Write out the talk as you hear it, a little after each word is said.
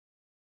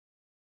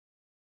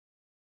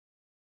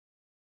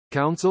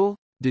Counsel,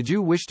 did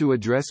you wish to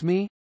address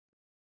me?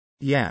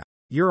 Yeah,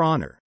 Your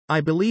Honor. I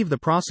believe the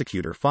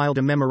prosecutor filed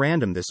a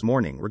memorandum this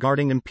morning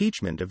regarding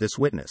impeachment of this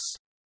witness.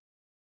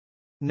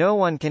 No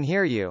one can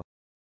hear you.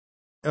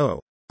 Oh,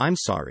 I'm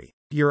sorry,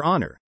 Your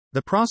Honor.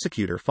 The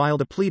prosecutor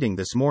filed a pleading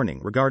this morning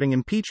regarding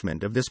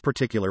impeachment of this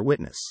particular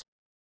witness.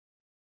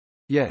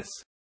 Yes.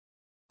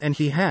 And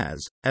he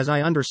has, as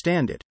I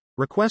understand it,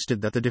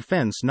 requested that the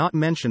defense not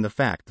mention the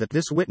fact that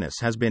this witness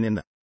has been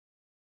in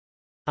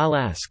I'll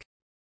ask.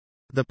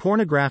 the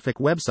pornographic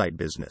website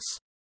business.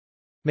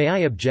 May I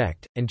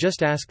object, and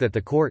just ask that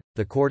the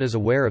court is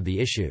aware of the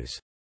issues.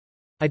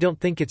 I don't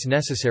think it's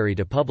necessary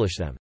to publish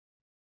them.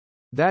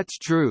 That's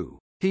true.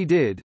 He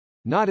did.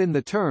 Not in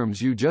the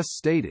terms you just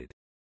stated.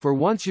 For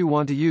once you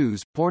want to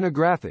use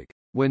pornographic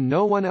when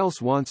no one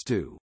else wants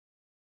to.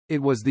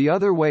 It was the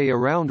other way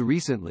around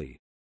recently.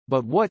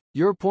 But what,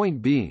 your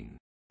point being?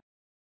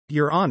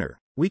 Your Honor,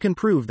 we can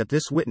prove that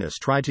this witness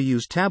tried to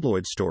use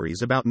tabloid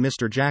stories about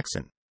Mr.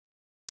 Jackson.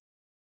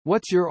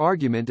 What's your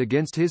argument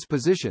against his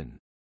position?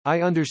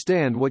 I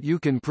understand what you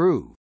can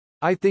prove.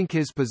 I think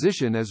his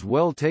position is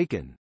well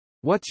taken.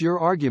 What's your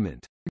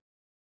argument?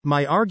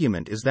 My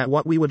argument is that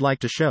what we would like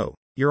to show,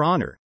 Your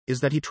Honor, is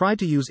that he tried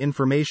to use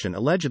information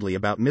allegedly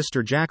about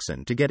Mr.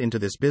 Jackson to get into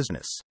this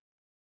business.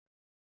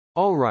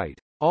 All right,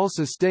 I'll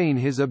sustain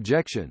his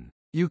objection.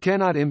 You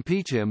cannot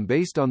impeach him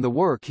based on the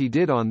work he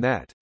did on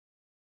that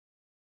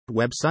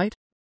website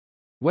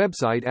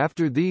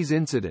after these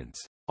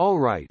incidents. All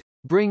right,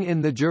 bring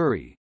in the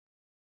jury.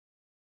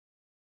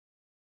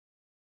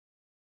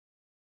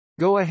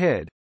 Go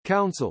ahead,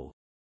 counsel.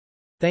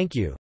 Thank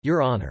you,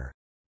 Your Honor.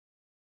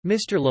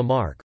 Mr.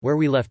 LeMarque, where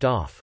we left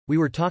off, we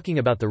were talking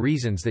about the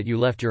reasons that you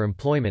left your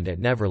employment at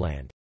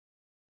Neverland.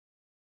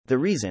 The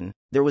reason?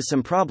 There was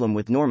some problem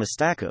with Norma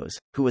Stackos,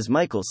 who was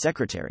Michael's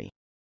secretary.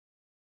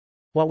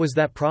 What was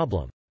that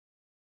problem?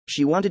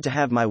 She wanted to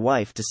have my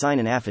wife to sign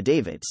an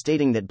affidavit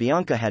stating that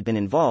Bianca had been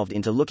involved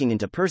into looking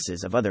into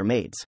purses of other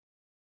maids.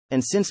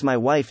 And since my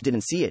wife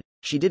didn't see it,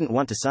 she didn't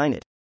want to sign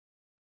it.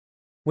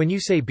 When you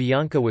say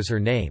Bianca was her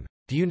name,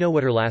 do you know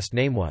what her last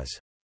name was?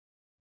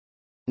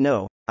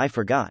 No, I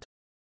forgot.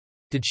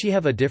 Did she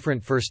have a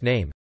different first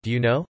name, do you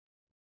know?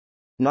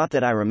 Not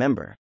that I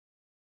remember.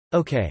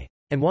 Okay.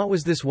 And what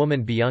was this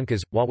woman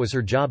Bianca's, what was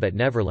her job at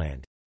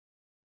Neverland?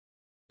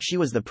 She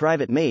was the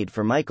private maid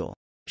for Michael.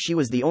 She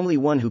was the only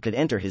one who could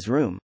enter his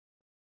room.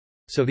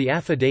 So the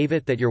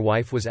affidavit that your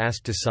wife was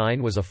asked to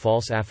sign was a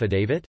false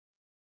affidavit?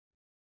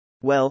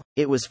 Well,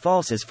 it was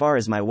false as far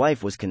as my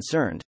wife was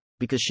concerned,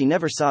 because she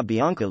never saw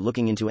Bianca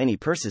looking into any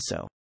purses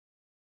so.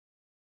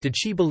 Did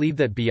she believe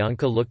that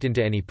Bianca looked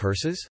into any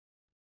purses?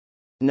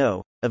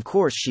 No, of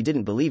course she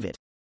didn't believe it.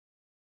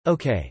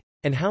 Okay.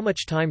 And how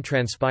much time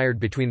transpired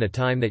between the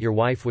time that your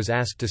wife was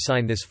asked to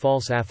sign this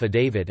false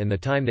affidavit and the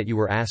time that you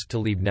were asked to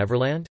leave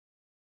Neverland?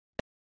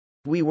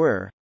 We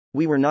were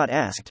not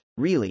asked,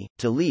 really,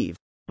 to leave,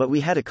 but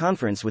we had a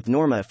conference with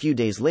Norma a few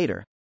days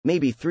later,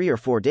 maybe 3 or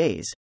 4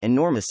 days, and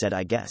Norma said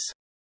I guess.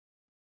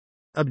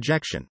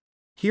 Objection.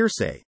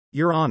 Hearsay,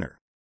 Your Honor.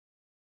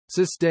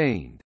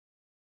 Sustained.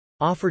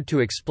 Offered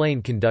to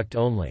explain conduct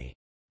only.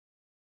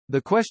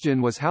 The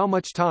question was how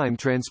much time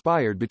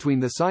transpired between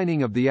the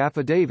signing of the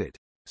affidavit,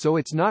 so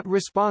it's not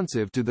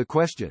responsive to the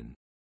question.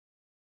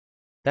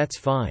 That's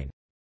fine.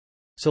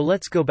 So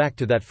let's go back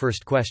to that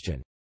first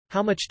question.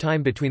 How much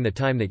time between the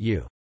time that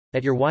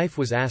your wife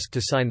was asked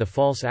to sign the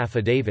false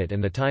affidavit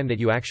and the time that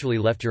you actually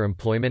left your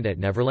employment at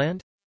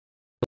Neverland?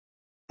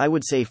 I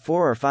would say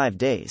 4 or 5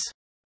 days.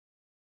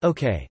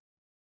 Okay.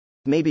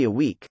 Maybe a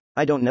week,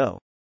 I don't know.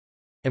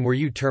 And were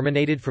you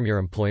terminated from your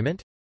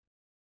employment?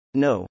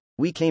 No,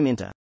 we came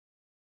into.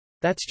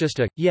 That's just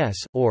a yes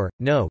or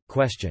no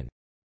question.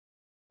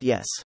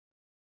 Yes.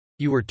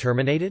 You were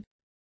terminated?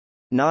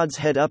 Nods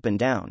head up and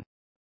down.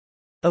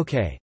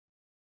 Okay.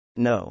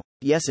 No.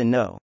 Yes and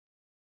no.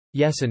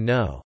 Yes and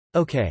no.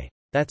 Okay,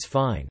 that's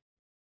fine.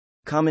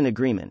 Common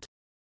agreement.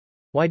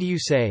 Why do you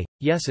say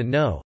yes and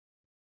no?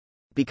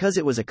 Because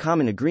it was a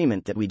common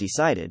agreement that we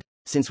decided,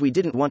 since we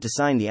didn't want to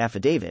sign the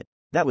affidavit,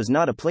 that was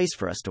not a place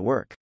for us to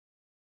work.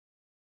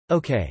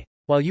 Okay.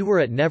 While you were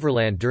at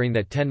Neverland during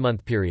that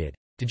 10-month period,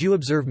 did you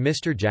observe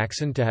Mr.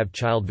 Jackson to have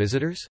child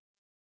visitors?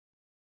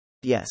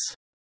 Yes.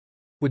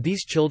 Would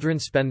these children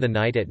spend the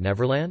night at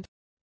Neverland?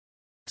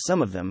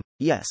 Some of them,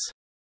 yes.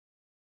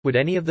 Would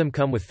any of them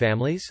come with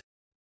families?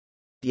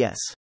 Yes.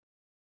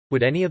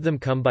 Would any of them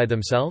come by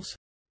themselves?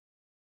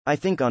 I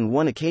think on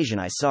one occasion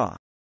I saw.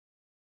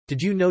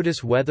 Did you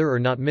notice whether or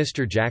not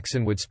Mr.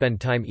 Jackson would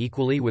spend time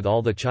equally with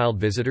all the child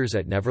visitors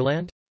at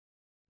Neverland?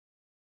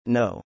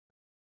 No.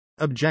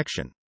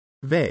 Objection.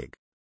 Vague.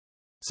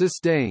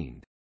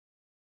 Sustained.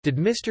 Did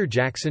Mr.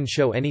 Jackson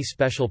show any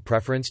special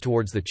preference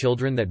towards the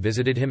children that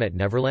visited him at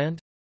Neverland?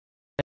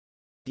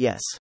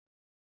 Yes.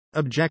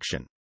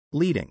 Objection.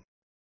 Leading.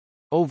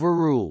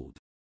 Overruled.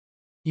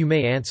 You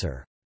may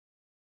answer.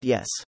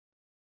 Yes.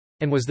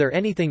 And was there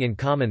anything in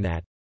common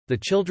that the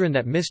children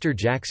that Mr.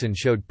 Jackson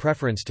showed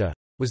preference to,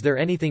 was there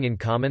anything in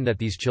common that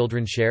these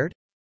children shared?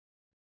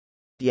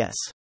 Yes.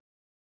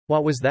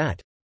 What was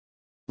that?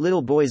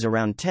 Little boys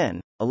around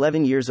 10,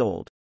 11 years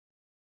old.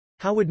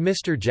 How would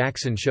Mr.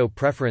 Jackson show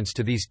preference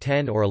to these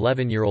 10 or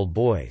 11-year-old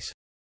boys?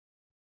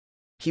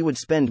 He would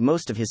spend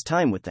most of his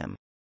time with them.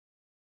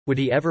 Would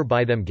he ever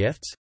buy them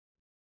gifts?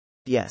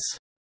 Yes.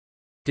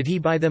 Did he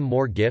buy them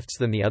more gifts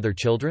than the other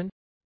children?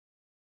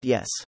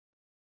 Yes.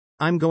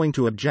 I'm going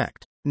to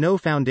object. No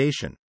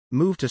foundation.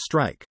 Move to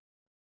strike.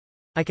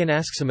 I can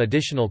ask some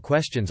additional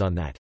questions on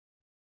that.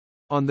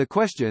 On the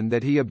question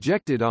that he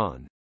objected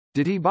on,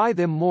 did he buy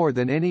them more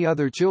than any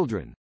other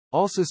children?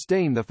 I'll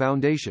sustain the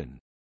foundation.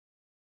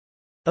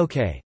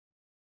 Okay.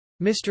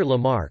 Mr.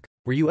 LeMarque,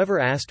 were you ever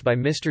asked by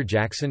Mr.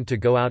 Jackson to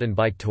go out and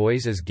buy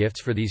toys as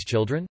gifts for these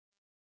children?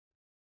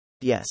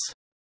 Yes.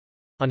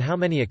 On how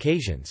many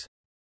occasions?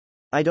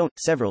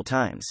 Several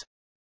times.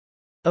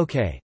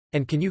 Okay.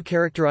 And can you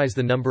characterize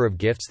the number of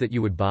gifts that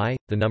you would buy,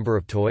 the number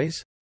of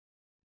toys?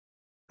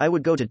 I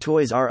would go to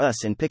Toys R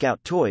Us and pick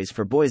out toys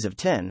for boys of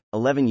 10,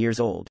 11 years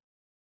old.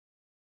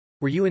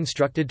 Were you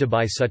instructed to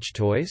buy such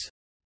toys?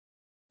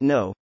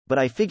 No, but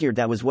I figured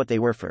that was what they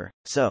were for,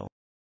 so.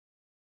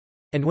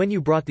 And when you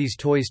brought these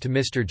toys to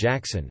Mr.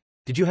 Jackson,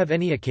 did you have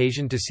any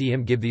occasion to see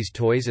him give these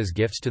toys as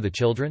gifts to the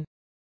children?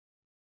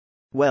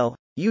 Well,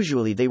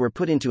 usually they were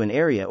put into an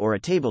area or a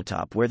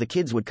tabletop where the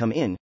kids would come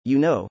in,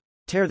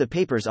 tear the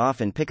papers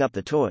off and pick up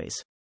the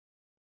toys.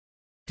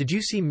 Did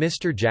you see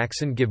Mr.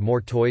 Jackson give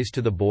more toys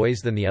to the boys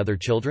than the other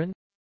children?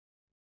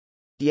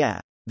 Yeah,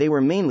 they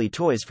were mainly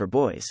toys for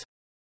boys.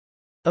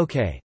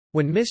 Okay.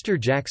 When Mr.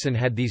 Jackson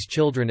had these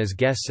children as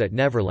guests at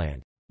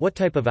Neverland, what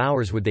type of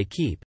hours would they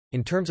keep,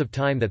 in terms of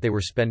time that they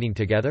were spending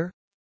together?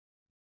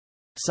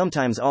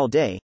 Sometimes all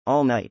day,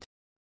 all night.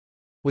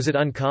 Was it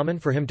uncommon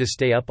for him to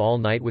stay up all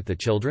night with the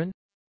children?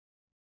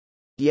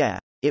 Yeah,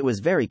 it was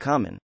very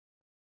common.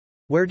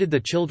 Where did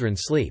the children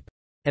sleep?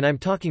 And I'm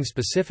talking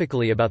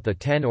specifically about the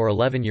 10 or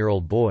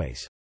 11-year-old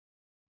boys.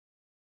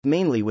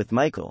 Mainly with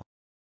Michael.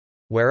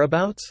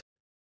 Whereabouts?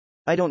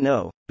 I don't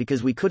know,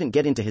 because we couldn't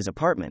get into his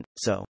apartment,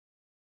 so.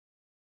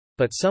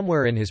 But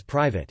somewhere in his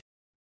private.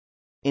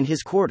 In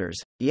his quarters,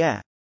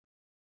 yeah.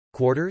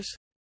 Quarters?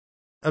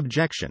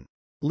 Objection.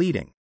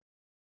 Leading.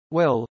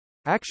 Well,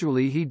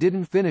 actually he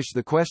didn't finish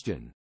the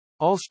question.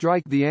 I'll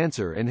strike the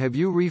answer and have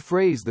you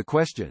rephrase the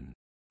question.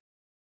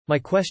 My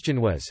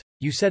question was,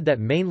 you said that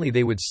mainly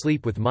they would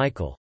sleep with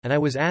Michael, and I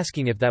was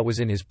asking if that was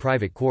in his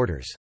private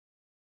quarters.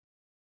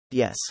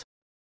 Yes.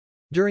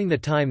 During the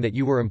time that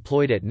you were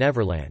employed at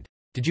Neverland,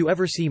 did you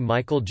ever see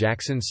Michael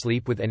Jackson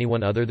sleep with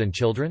anyone other than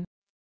children?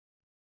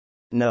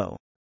 No.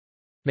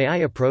 May I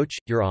approach,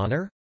 Your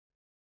Honor?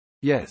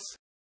 Yes.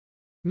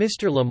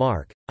 Mr.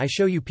 LeMarque, I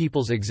show you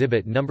People's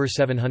Exhibit number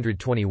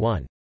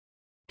 721.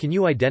 Can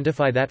you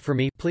identify that for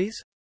me, please?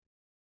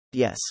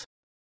 Yes.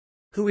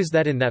 Who is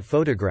that in that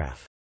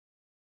photograph?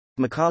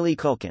 Macaulay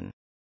Culkin.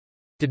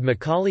 Did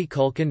Macaulay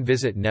Culkin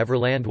visit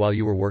Neverland while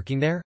you were working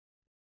there?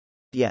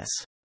 Yes.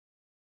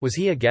 Was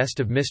he a guest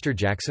of Mr.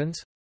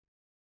 Jackson's?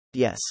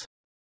 Yes.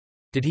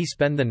 Did he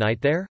spend the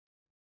night there?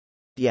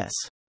 Yes.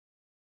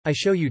 I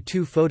show you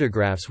two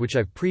photographs which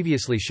I've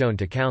previously shown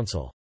to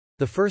counsel.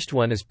 The first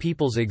one is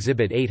People's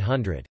Exhibit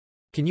 800.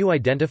 Can you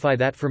identify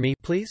that for me,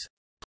 please?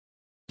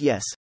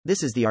 Yes,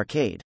 this is the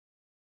arcade.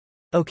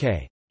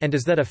 Okay. And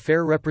is that a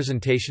fair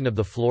representation of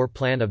the floor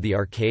plan of the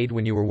arcade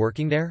when you were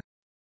working there?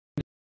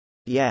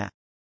 Yeah.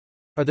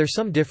 Are there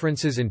some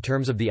differences in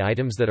terms of the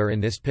items that are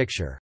in this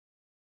picture?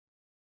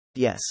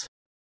 Yes.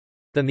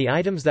 Than the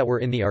items that were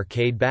in the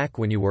arcade back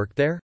when you worked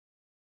there?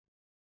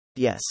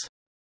 Yes.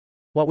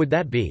 What would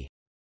that be?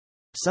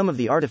 Some of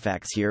the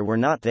artifacts here were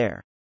not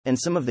there. And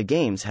some of the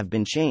games have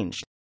been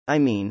changed. I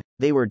mean,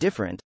 they were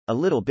different, a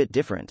little bit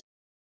different.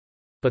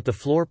 But the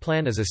floor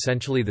plan is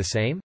essentially the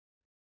same?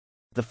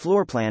 The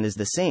floor plan is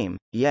the same,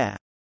 yeah.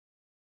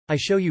 I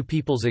show you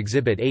People's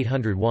Exhibit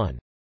 801.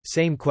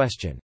 Same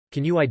question.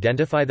 Can you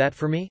identify that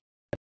for me?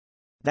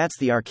 That's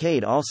the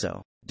arcade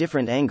also.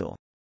 Different angle.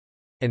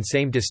 And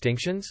same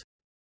distinctions?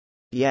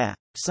 Yeah,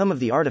 some of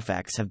the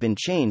artifacts have been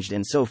changed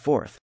and so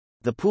forth.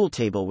 The pool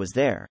table was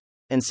there.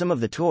 And some of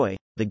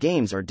the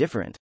games are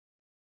different.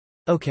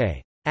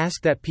 Okay.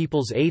 Ask that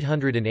People's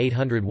 800 and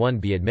 801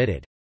 be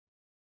admitted.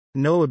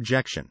 No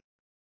objection.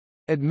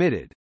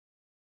 Admitted.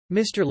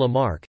 Mr.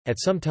 LeMarque, at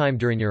some time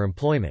during your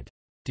employment,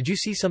 did you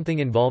see something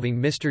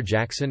involving Mr.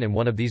 Jackson and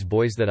one of these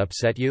boys that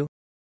upset you?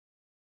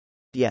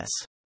 Yes.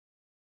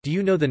 Do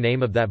you know the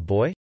name of that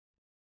boy?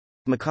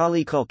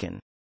 Macaulay Culkin.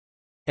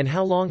 And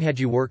how long had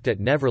you worked at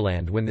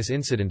Neverland when this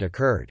incident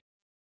occurred?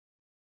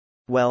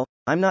 Well,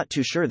 I'm not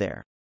too sure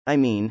there. I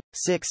mean,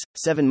 6,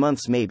 7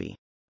 months maybe.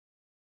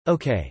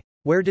 Okay.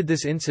 Where did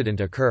this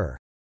incident occur?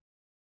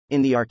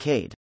 In the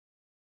arcade.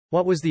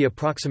 What was the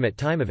approximate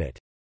time of it?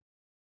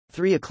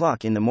 3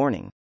 o'clock in the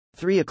morning.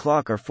 3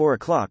 o'clock or 4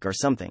 o'clock or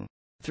something.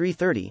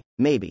 3:30,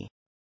 maybe.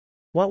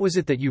 What was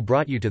it that you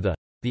brought you to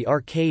the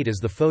arcade as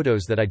the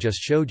photos that I just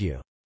showed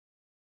you?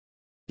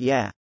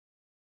 Yeah.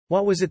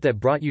 What was it that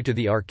brought you to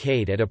the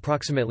arcade at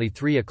approximately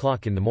 3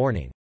 o'clock in the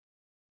morning?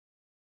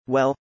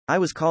 Well, I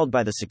was called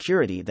by the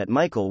security that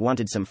Michael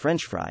wanted some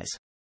French fries.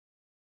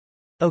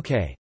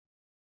 Okay.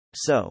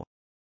 So.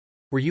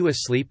 Were you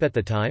asleep at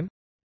the time?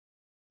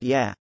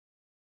 Yeah.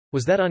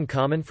 Was that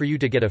uncommon for you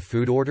to get a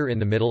food order in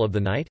the middle of the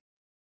night?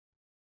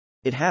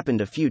 It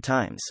happened a few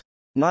times.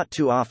 Not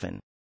too often.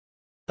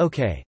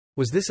 Okay.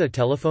 Was this a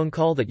telephone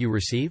call that you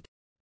received?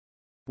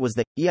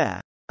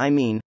 Yeah.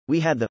 We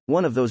had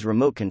one of those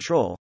remote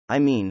control,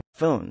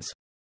 phones.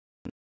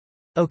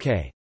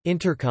 Okay.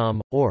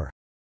 Intercom, or?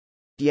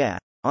 Yeah,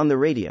 on the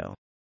radio.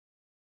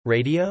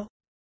 Radio?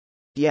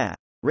 Yeah,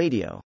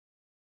 radio.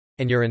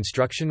 And your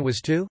instruction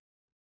was to?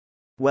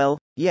 Well,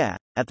 yeah,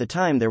 at the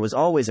time there was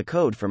always a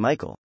code for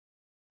Michael.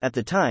 At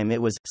the time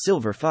it was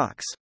Silver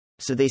Fox.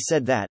 So they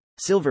said that,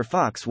 Silver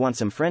Fox wants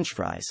some French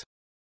fries.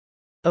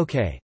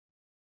 Okay.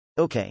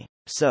 Okay,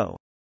 so.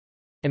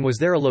 And was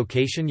there a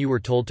location you were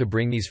told to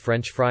bring these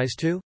French fries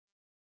to?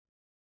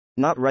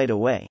 Not right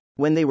away.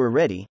 When they were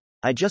ready,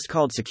 I just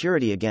called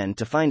security again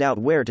to find out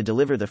where to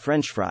deliver the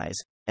French fries,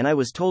 and I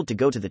was told to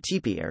go to the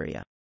teepee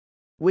area.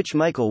 Which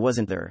Michael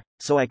wasn't there,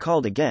 so I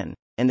called again,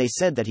 and they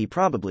said that he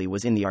probably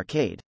was in the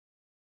arcade.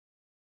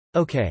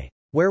 Okay.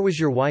 Where was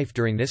your wife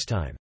during this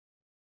time?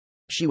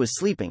 She was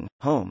sleeping,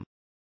 home.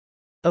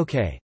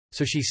 Okay.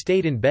 So she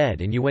stayed in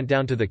bed and you went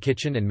down to the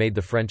kitchen and made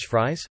the French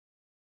fries?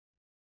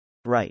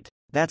 Right.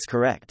 That's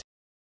correct.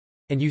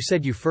 And you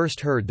said you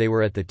first heard they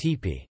were at the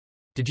teepee.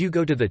 Did you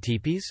go to the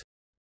teepees?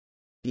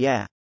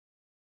 Yeah.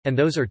 And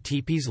those are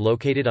teepees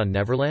located on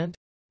Neverland?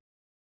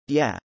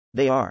 Yeah,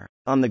 they are.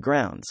 On the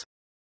grounds.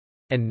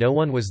 And no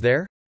one was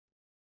there?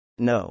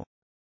 No.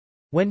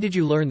 When did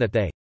you learn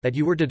that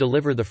you were to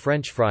deliver the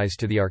French fries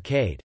to the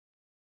arcade?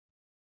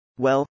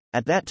 Well,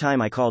 at that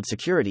time I called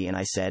security and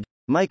I said,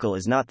 Michael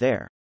is not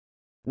there.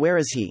 Where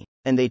is he?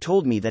 And they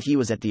told me that he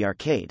was at the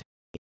arcade.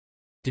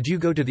 Did you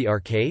go to the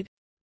arcade?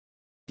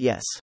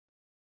 Yes.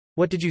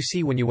 What did you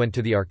see when you went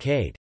to the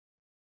arcade?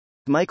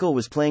 Michael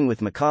was playing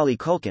with Macaulay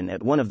Culkin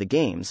at one of the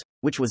games,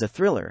 which was a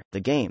thriller, the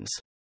games.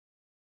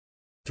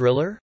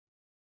 Thriller?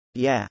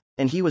 Yeah,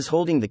 and he was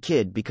holding the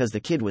kid because the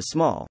kid was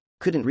small,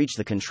 couldn't reach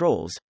the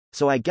controls,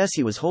 so I guess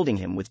he was holding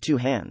him with two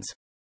hands.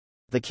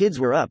 The kids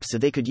were up so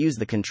they could use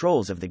the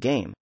controls of the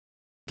game.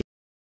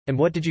 And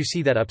what did you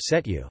see that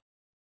upset you?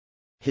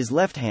 His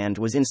left hand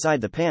was inside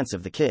the pants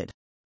of the kid.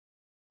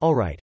 All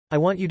right. I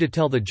want you to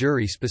tell the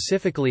jury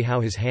specifically how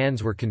his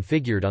hands were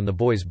configured on the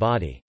boy's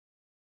body.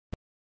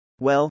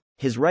 Well,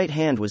 his right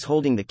hand was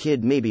holding the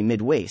kid maybe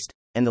mid-waist,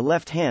 and the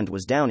left hand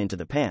was down into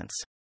the pants.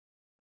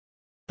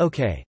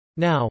 Okay.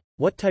 Now,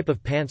 what type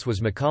of pants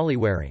was Macaulay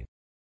wearing?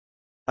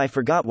 I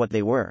forgot what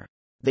they were.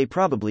 They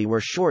probably were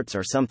shorts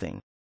or something.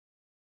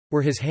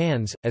 Were his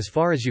hands, as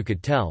far as you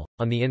could tell,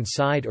 on the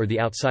inside or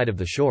the outside of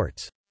the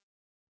shorts?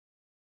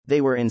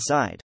 They were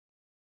inside.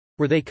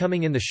 Were they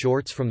coming in the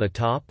shorts from the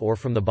top or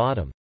from the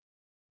bottom?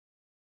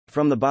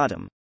 From the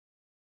bottom.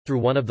 Through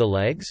one of the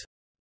legs?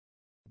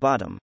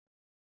 Bottom.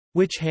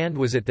 Which hand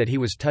was it that he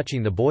was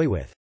touching the boy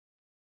with?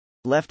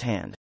 Left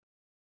hand.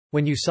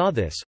 When you saw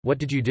this, what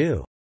did you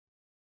do?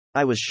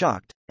 I was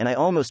shocked, and I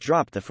almost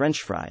dropped the French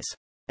fries.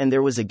 And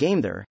there was a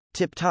game there,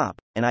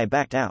 tip-top, and I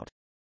backed out.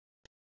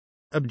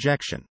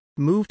 Objection.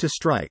 Move to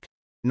strike.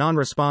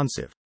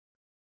 Non-responsive.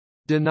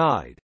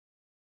 Denied.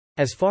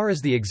 As far as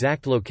the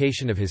exact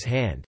location of his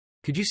hand,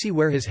 could you see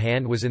where his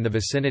hand was in the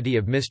vicinity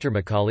of Mr.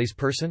 Macaulay's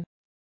person?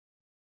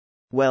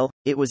 Well,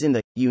 it was in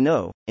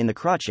the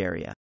crotch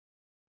area.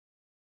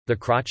 The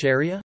crotch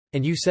area?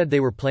 And you said they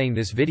were playing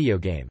this video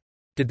game.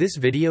 Did this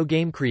video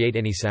game create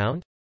any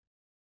sound?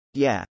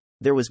 Yeah,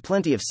 there was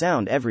plenty of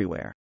sound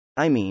everywhere.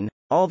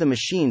 All the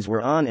machines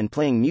were on and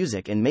playing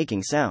music and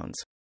making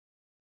sounds.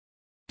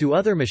 Did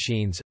other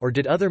machines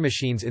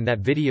in that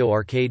video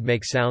arcade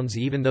make sounds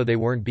even though they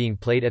weren't being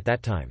played at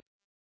that time?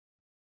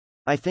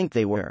 I think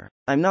they were.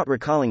 I'm not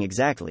recalling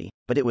exactly,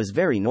 but it was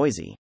very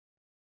noisy.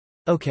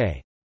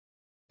 Okay.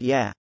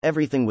 Yeah,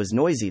 everything was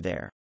noisy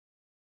there.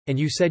 And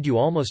you said you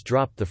almost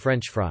dropped the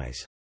French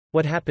fries.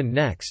 What happened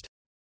next?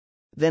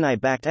 Then I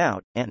backed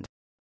out, and...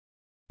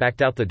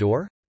 Backed out the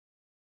door?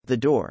 The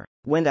door.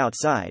 Went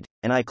outside,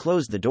 and I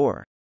closed the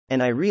door.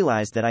 And I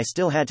realized that I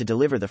still had to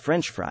deliver the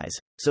French fries,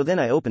 so then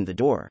I opened the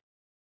door.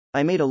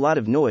 I made a lot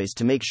of noise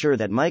to make sure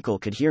that Michael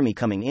could hear me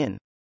coming in.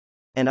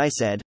 And I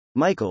said,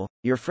 Michael,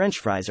 your French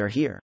fries are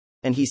here.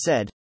 And he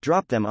said,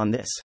 drop them on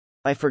this.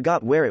 I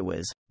forgot where it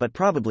was, but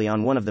probably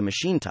on one of the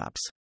machine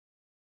tops.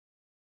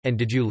 And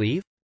did you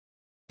leave?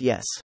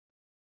 Yes.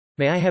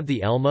 May I have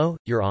the Elmo,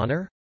 Your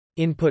Honor?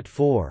 Input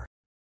 4.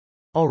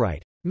 All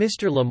right.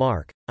 Mr.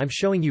 LeMarque, I'm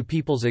showing you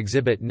People's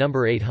Exhibit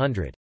number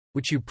 800,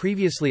 which you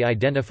previously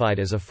identified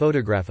as a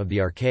photograph of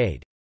the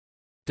arcade.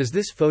 Does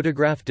this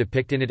photograph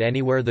depict in it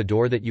anywhere the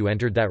door that you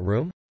entered that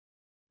room?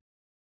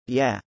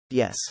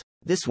 Yes.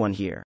 This one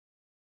here.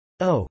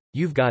 Oh,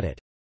 you've got it.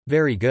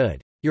 Very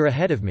good. You're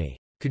ahead of me.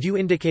 Could you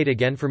indicate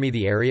again for me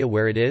the area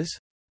where it is?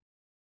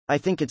 I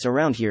think it's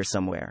around here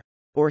somewhere.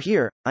 Or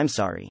here, I'm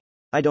sorry.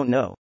 I don't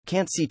know.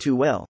 Can't see too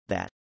well,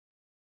 that.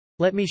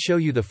 Let me show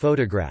you the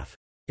photograph.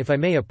 If I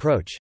may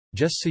approach,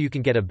 just so you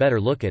can get a better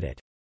look at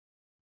it.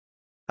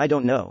 I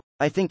don't know.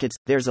 I think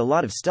there's a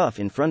lot of stuff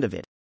in front of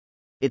it.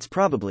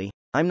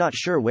 I'm not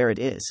sure where it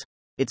is.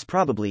 It's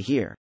probably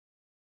here.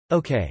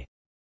 Okay.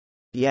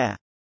 Yeah.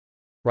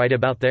 Right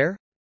about there?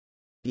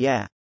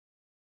 Yeah.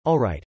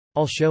 Alright,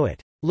 I'll show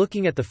it.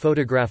 Looking at the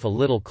photograph a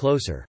little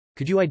closer,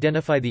 could you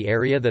identify the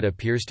area that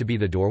appears to be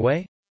the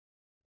doorway?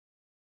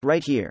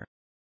 Right here.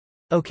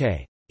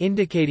 Okay.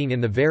 Indicating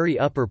in the very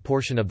upper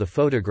portion of the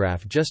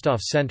photograph just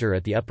off center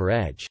at the upper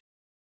edge.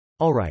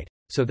 Alright,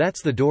 so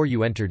that's the door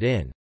you entered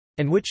in.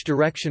 And which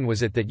direction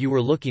was it that you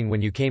were looking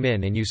when you came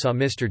in and you saw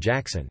Mr.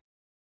 Jackson?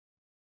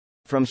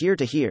 From here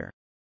to here.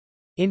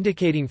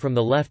 Indicating from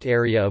the left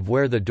area of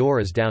where the door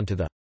is down to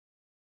the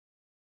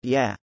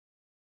Yeah.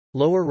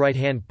 lower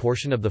right-hand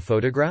portion of the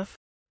photograph?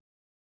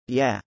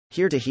 Yeah,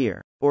 here to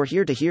here. Or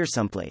here to here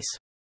someplace.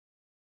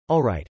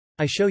 Alright,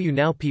 I show you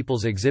now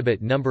People's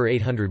Exhibit number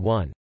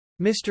 801.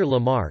 Mr.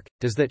 LeMarque,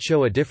 does that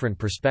show a different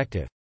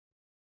perspective?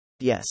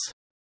 Yes.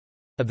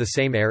 Of the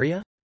same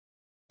area?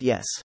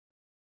 Yes.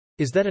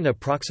 Is that an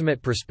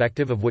approximate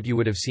perspective of what you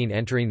would have seen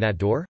entering that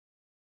door?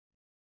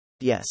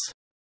 Yes.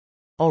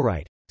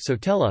 Alright, so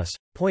tell us,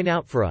 point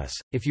out for us,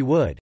 if you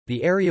would,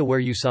 the area where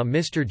you saw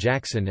Mr.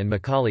 Jackson and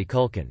Macaulay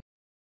Culkin.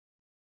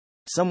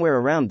 Somewhere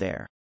around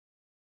there.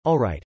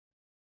 Alright.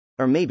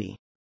 Or maybe.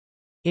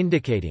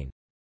 Indicating.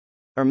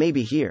 Or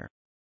maybe here.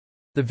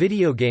 The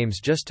video game's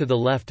just to the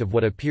left of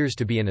what appears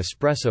to be an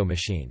espresso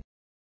machine.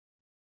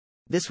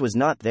 This was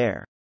not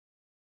there.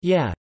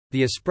 Yeah,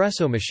 the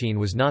espresso machine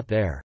was not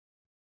there.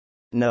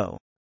 No.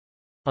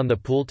 On the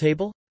pool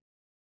table?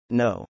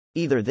 No.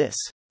 Either this.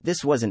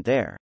 This wasn't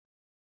there.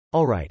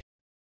 Alright.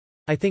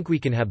 I think we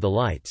can have the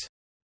lights.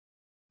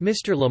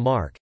 Mr.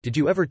 LeMarque, did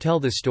you ever tell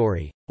this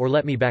story, or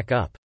let me back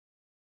up?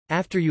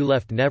 After you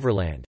left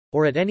Neverland,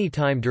 or at any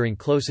time during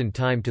close in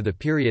time to the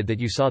period that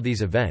you saw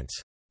these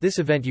events, this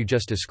event you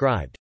just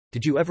described,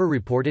 did you ever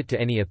report it to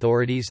any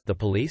authorities, the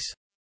police?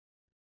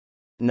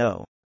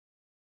 No.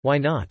 Why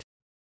not?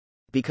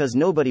 Because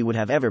nobody would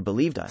have ever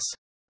believed us.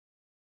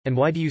 And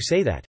why do you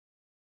say that?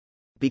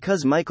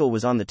 Because Michael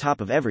was on the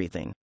top of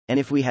everything, and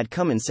if we had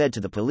come and said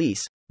to the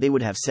police, they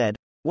would have said,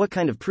 "What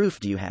kind of proof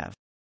do you have?"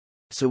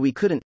 So we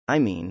couldn't,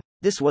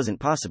 this wasn't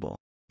possible.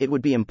 It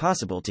would be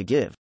impossible to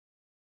give.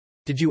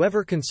 Did you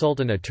ever consult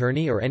an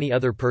attorney or any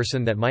other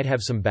person that might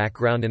have some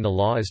background in the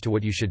law as to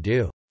what you should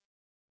do?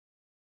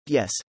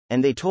 Yes,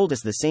 and they told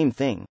us the same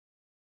thing.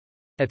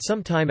 At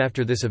some time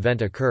after this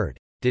event occurred,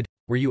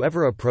 were you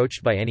ever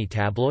approached by any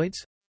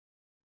tabloids?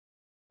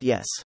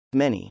 Yes,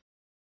 many.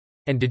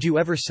 And did you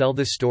ever sell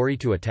this story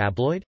to a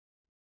tabloid?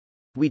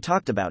 We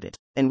talked about it,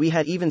 and we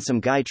had even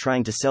some guy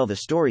trying to sell the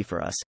story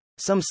for us,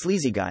 some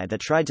sleazy guy that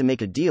tried to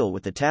make a deal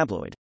with the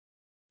tabloid.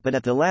 But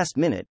at the last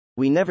minute,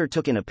 we never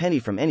took in a penny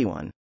from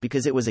anyone,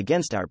 because it was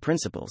against our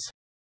principles.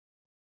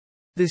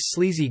 This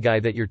sleazy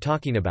guy that you're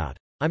talking about,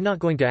 I'm not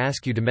going to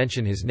ask you to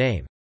mention his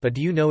name, but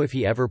do you know if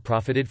he ever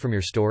profited from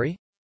your story?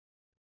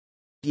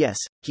 Yes,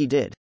 he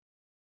did.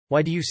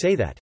 Why do you say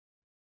that?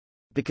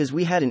 Because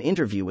we had an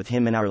interview with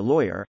him and our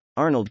lawyer,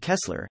 Arnold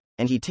Kessler,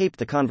 and he taped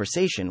the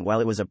conversation while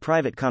it was a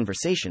private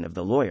conversation of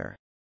the lawyer.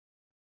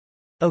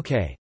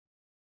 Okay.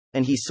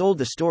 And he sold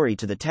the story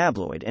to the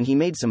tabloid and he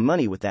made some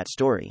money with that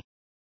story.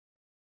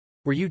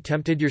 Were you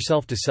tempted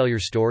yourself to sell your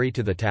story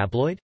to the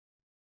tabloid?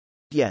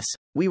 Yes,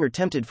 we were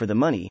tempted for the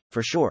money,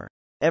 for sure.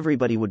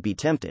 Everybody would be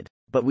tempted,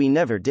 but we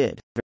never did.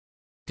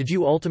 Did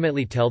you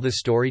ultimately tell this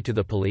story to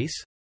the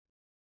police?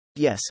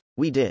 Yes,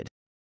 we did.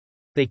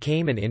 They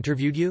came and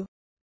interviewed you?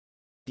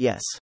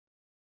 Yes.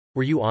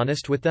 Were you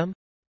honest with them?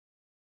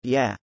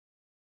 Yeah.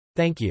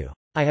 Thank you.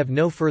 I have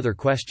no further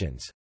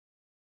questions.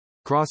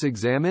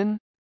 Cross-examine?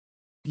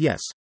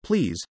 Yes,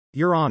 please,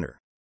 Your Honor.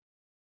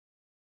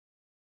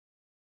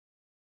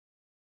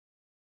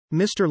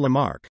 Mr.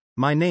 LeMarque,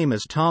 my name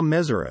is Tom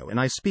Mesereau and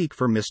I speak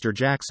for Mr.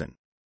 Jackson.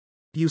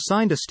 You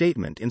signed a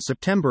statement in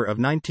September of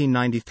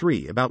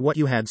 1993 about what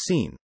you had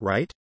seen,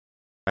 right?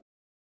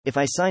 If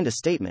I signed a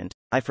statement,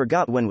 I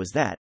forgot when was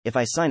that, if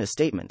I sign a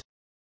statement.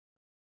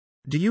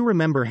 Do you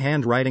remember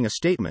handwriting a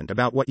statement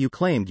about what you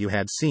claimed you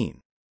had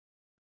seen?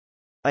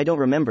 I don't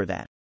remember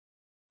that.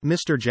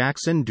 Mr.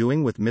 Jackson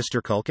doing with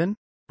Mr. Culkin?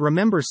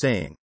 Remember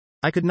saying,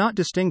 I could not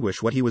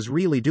distinguish what he was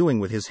really doing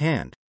with his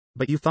hand,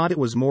 but you thought it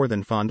was more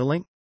than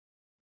fondling?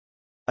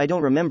 I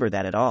don't remember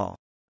that at all.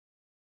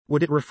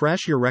 Would it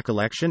refresh your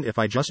recollection if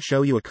I just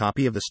show you a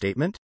copy of the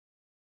statement?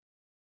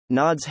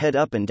 Nods head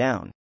up and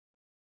down.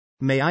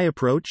 May I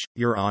approach,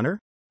 Your Honor?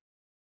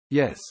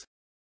 Yes.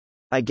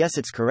 I guess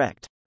it's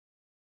correct.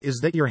 Is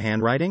that your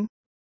handwriting?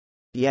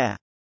 Yeah.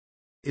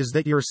 Is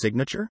that your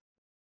signature?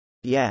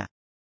 Yeah.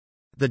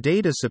 The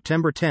date is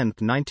September 10,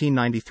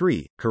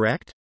 1993,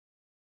 correct?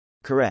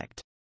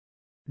 Correct.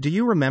 Do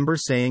you remember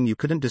saying you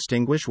couldn't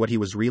distinguish what he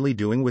was really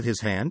doing with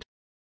his hand?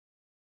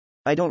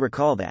 I don't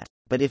recall that,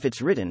 but if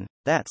it's written,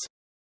 that's...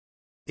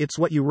 It's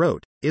what you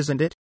wrote,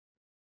 isn't it?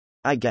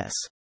 I guess.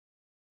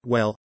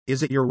 Well,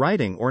 is it your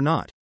writing or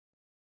not?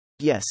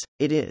 Yes,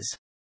 it is.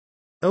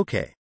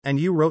 Okay, and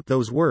you wrote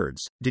those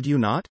words, did you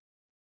not?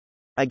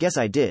 I guess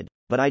I did,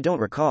 but I don't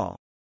recall.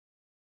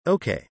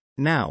 Okay,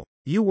 now,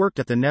 you worked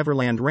at the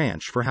Neverland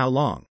Ranch for how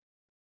long?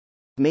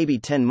 Maybe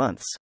 10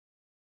 months.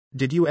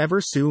 Did you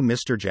ever sue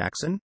Mr.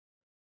 Jackson?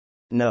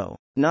 No,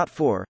 not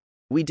for.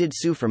 We did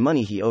sue for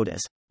money he owed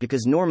us,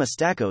 because Norma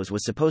Stackos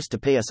was supposed to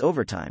pay us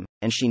overtime,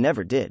 and she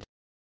never did.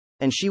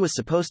 And she was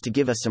supposed to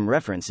give us some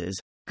references,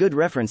 good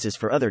references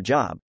for other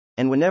job,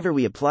 and whenever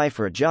we apply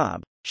for a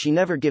job, she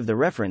never give the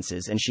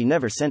references and she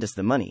never sent us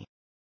the money.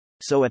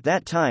 So at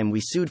that time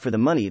we sued for the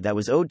money that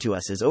was owed to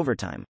us as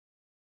overtime.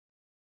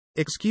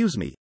 Excuse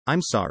me,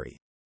 I'm sorry.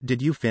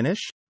 Did you finish?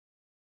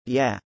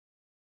 Yeah.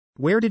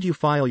 Where did you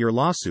file your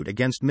lawsuit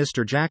against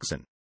Mr.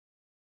 Jackson?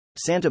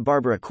 Santa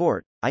Barbara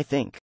Court, I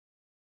think.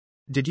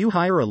 Did you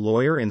hire a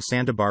lawyer in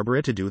Santa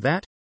Barbara to do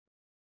that?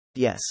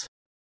 Yes.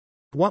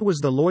 What was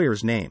the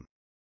lawyer's name?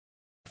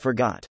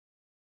 Forgot.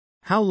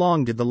 How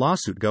long did the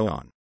lawsuit go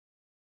on?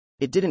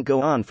 It didn't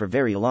go on for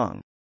very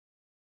long.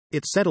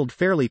 It settled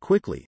fairly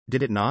quickly,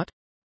 did it not?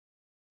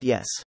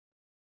 Yes.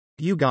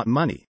 You got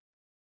money.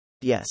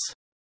 Yes.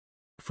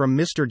 From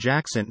Mr.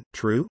 Jackson,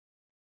 true?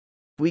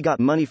 We got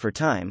money for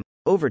time,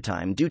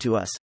 overtime due to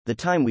us, the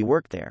time we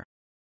worked there.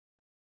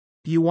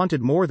 You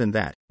wanted more than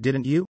that,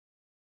 didn't you?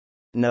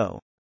 No.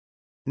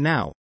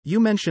 Now, you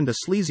mentioned a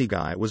sleazy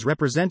guy was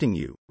representing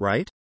you,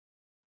 right?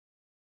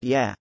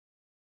 Yeah.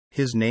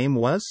 His name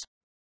was?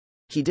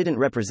 He didn't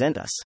represent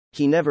us.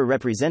 He never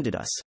represented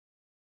us.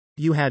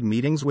 You had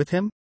meetings with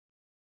him?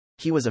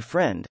 He was a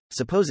friend,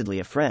 supposedly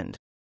a friend.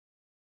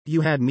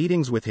 You had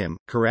meetings with him,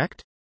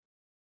 correct?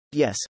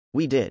 Yes,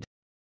 we did.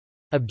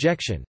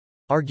 Objection.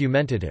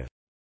 Argumentative.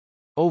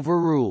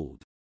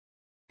 Overruled.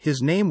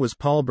 His name was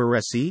Paul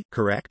Barresi,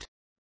 correct?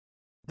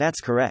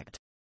 That's correct.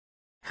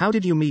 How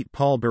did you meet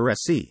Paul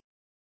Barresi?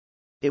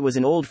 It was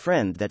an old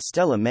friend that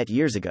Stella met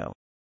years ago.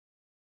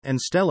 And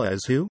Stella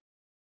is who?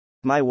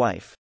 My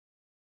wife.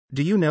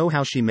 Do you know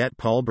how she met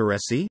Paul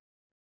Barresi?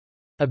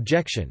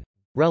 Objection.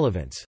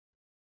 Relevance.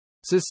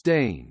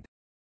 Sustained.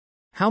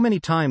 How many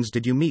times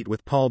did you meet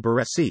with Paul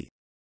Barresi?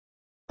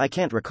 I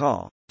can't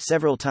recall.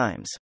 Several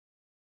times.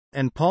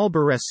 And Paul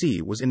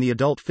Barresi was in the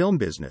adult film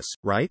business,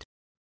 right?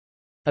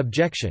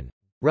 Objection.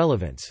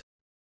 Relevance.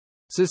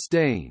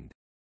 Sustained.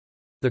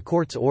 The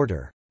court's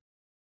order.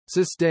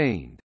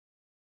 Sustained.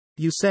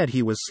 You said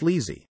he was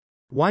sleazy.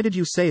 Why did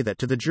you say that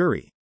to the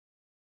jury?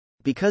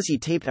 Because he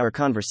taped our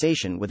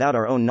conversation without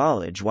our own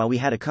knowledge while we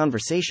had a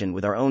conversation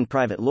with our own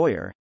private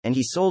lawyer, and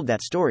he sold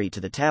that story to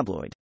the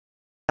tabloid.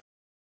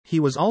 He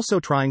was also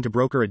trying to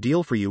broker a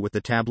deal for you with the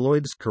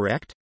tabloids,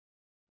 correct?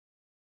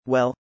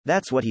 Well,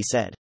 that's what he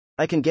said.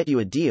 I can get you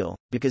a deal,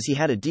 because he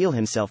had a deal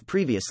himself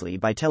previously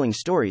by telling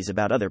stories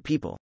about other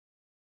people.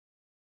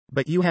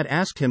 But you had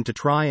asked him to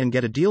try and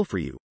get a deal for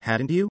you,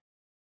 hadn't you?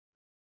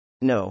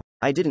 No,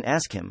 I didn't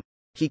ask him.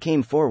 He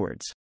came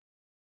forwards.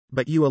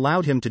 But you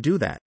allowed him to do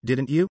that,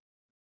 didn't you?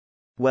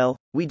 Well,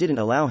 we didn't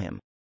allow him.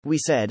 We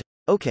said,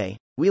 okay,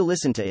 we'll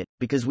listen to it,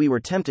 because we were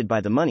tempted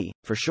by the money,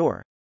 for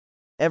sure.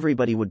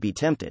 Everybody would be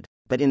tempted,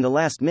 but in the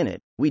last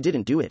minute, we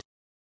didn't do it.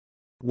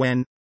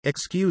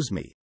 Excuse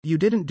me, you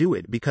didn't do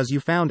it because you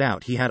found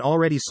out he had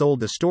already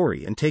sold the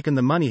story and taken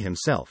the money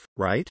himself,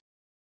 right?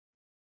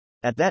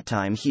 At that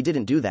time he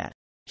didn't do that.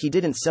 He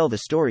didn't sell the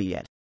story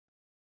yet.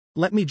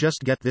 Let me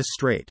just get this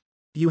straight.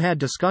 You had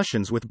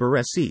discussions with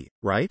Barresi,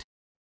 right?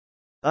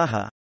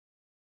 Uh-huh.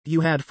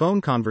 You had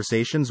phone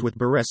conversations with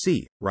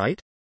Barresi, right?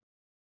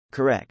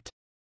 Correct.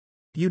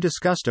 You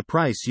discussed a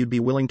price you'd be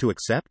willing to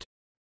accept?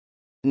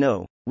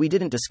 No, we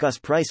didn't discuss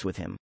price with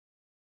him.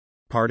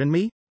 Pardon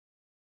me?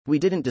 We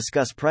didn't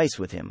discuss price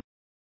with him.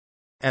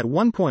 At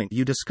one point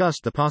you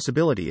discussed the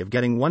possibility of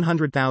getting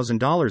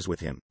 $100,000 with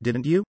him,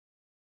 didn't you?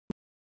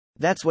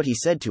 That's what he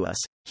said to us.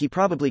 He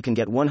probably can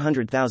get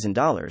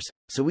 $100,000,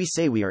 so we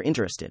say we are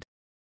interested.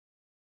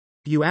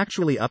 You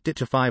actually upped it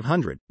to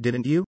 $500,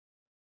 didn't you?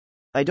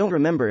 I don't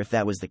remember if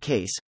that was the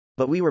case,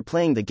 but we were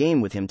playing the game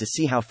with him to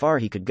see how far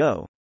he could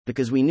go,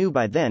 because we knew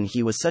by then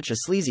he was such a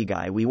sleazy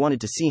guy we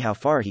wanted to see how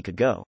far he could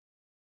go.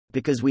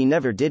 Because we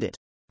never did it.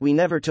 We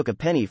never took a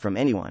penny from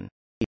anyone.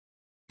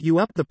 You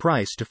upped the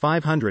price to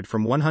 $500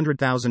 from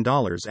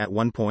 $100,000 at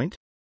one point?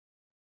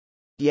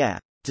 Yeah,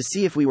 to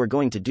see if we were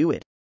going to do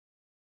it.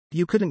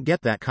 You couldn't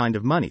get that kind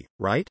of money,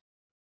 right?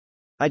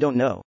 I don't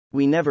know.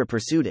 We never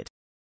pursued it.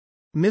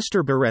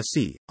 Mr.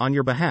 Barresi, on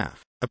your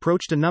behalf,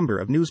 approached a number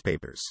of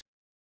newspapers.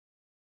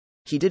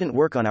 He didn't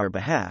work on our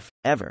behalf,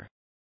 ever.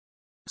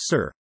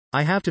 Sir,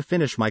 I have to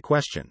finish my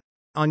question.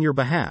 On your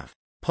behalf,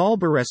 Paul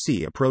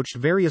Barresi approached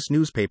various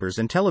newspapers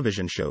and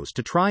television shows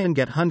to try and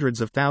get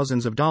hundreds of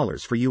thousands of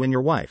dollars for you and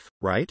your wife,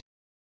 right?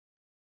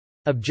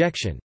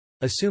 Objection.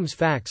 Assumes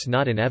facts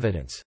not in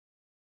evidence.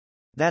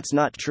 That's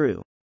not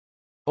true.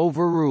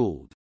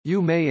 Overruled.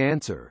 You may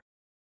answer.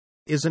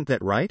 Isn't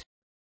that right?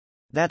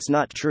 That's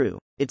not true.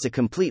 It's a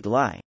complete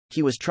lie.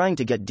 He was trying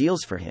to get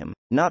deals for him,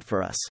 not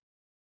for us.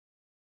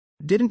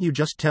 Didn't you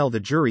just tell the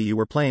jury you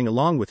were playing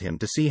along with him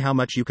to see how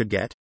much you could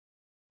get?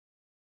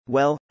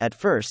 Well, at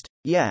first,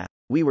 yeah,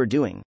 we were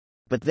doing.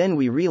 But then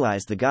we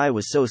realized the guy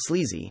was so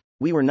sleazy,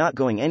 we were not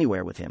going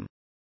anywhere with him.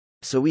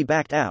 So we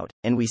backed out,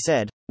 and we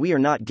said, we are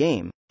not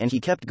game, and he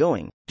kept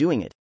going,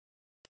 doing it.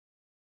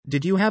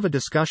 Did you have a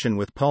discussion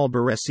with Paul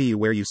Barresi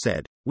where you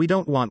said, we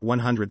don't want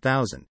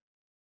 100,000.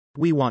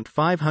 We want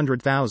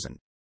 500,000.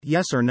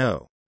 Yes or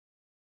no?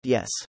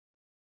 Yes.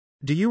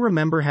 Do you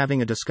remember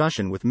having a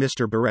discussion with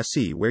Mr.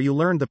 Baresi where you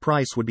learned the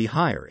price would be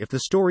higher if the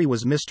story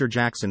was Mr.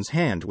 Jackson's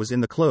hand was in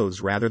the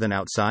clothes rather than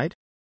outside?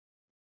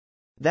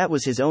 That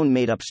was his own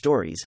made-up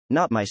stories,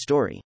 not my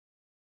story.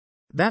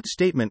 That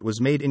statement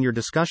was made in your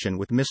discussion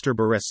with Mr.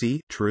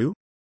 Baresi, true?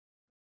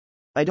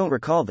 I don't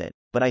recall that,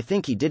 but I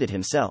think he did it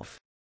himself.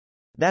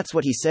 That's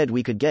what he said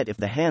we could get if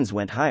the hands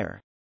went higher.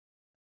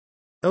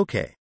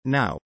 Okay,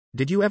 now,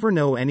 did you ever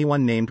know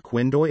anyone named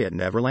Quindoy at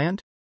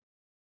Neverland?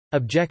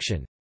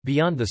 Objection.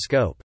 Beyond the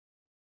scope.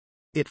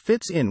 It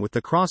fits in with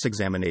the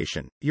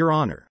cross-examination, Your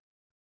Honor.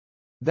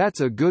 That's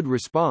a good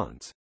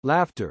response.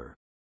 Laughter.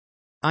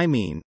 I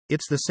mean,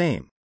 it's the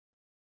same.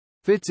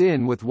 Fits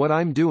in with what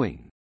I'm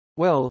doing.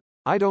 Well,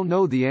 I don't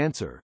know the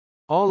answer.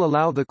 I'll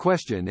allow the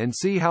question and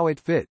see how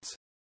it fits.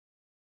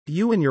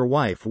 You and your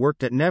wife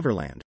worked at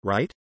Neverland,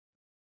 right?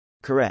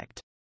 Correct.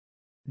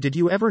 Did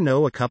you ever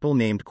know a couple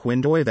named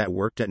Quindoy that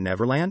worked at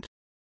Neverland?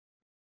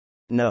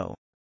 No.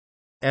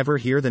 Ever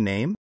hear the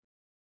name?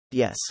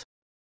 Yes.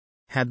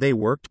 Had they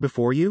worked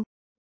before you?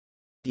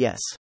 Yes.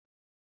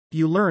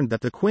 You learned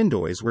that the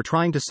Quindoys were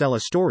trying to sell a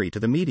story to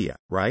the media,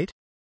 right?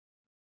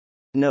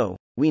 No,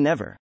 we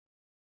never.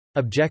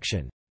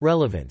 Objection.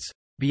 Relevance.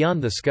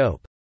 Beyond the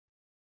scope.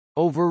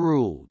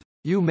 Overruled.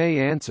 You may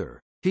answer.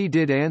 He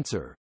did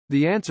answer.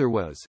 The answer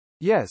was,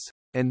 yes,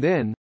 and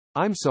then,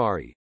 I'm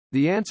sorry.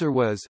 The answer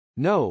was,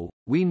 no,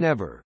 we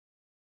never.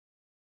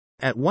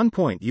 At one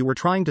point you were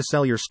trying to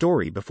sell your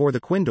story before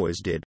the Quindoys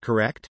did,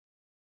 correct?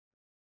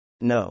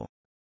 No.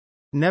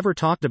 Never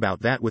talked about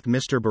that with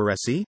Mr.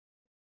 Baresi?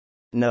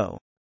 No.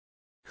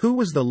 Who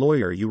was the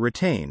lawyer you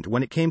retained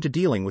when it came to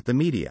dealing with the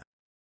media?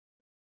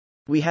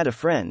 We had a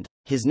friend,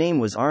 his name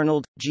was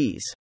Arnold.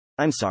 Geez.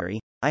 I'm sorry,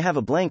 I have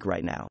a blank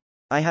right now.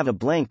 I have a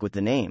blank with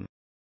the name.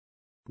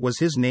 Was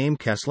his name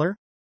Kessler?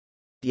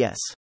 Yes,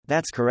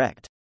 that's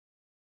correct.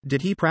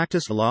 Did he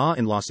practice law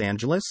in Los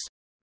Angeles?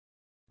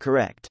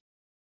 Correct.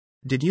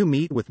 Did you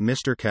meet with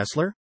Mr.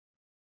 Kessler?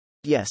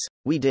 Yes,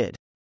 we did.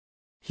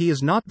 He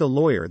is not the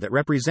lawyer that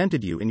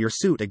represented you in your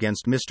suit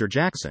against Mr.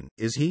 Jackson,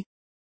 is he?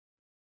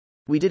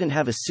 We didn't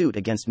have a suit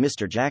against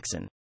Mr.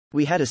 Jackson.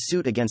 We had a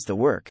suit against the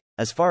work,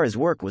 as far as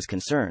work was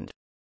concerned.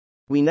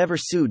 We never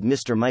sued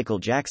Mr. Michael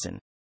Jackson.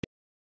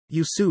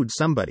 You sued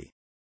somebody.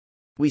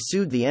 We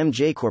sued the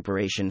MJ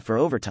Corporation for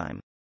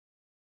overtime.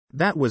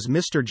 That was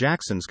Mr.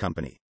 Jackson's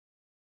company.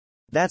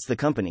 That's the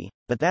company,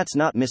 but that's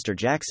not Mr.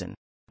 Jackson.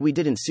 We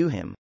didn't sue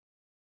him.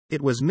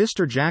 It was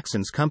Mr.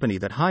 Jackson's company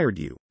that hired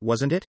you,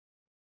 wasn't it?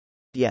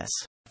 Yes,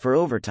 for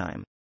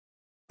overtime.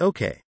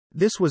 Okay,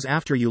 this was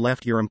after you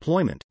left your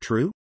employment,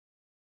 true?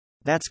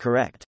 That's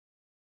correct.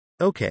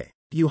 Okay,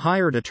 you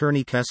hired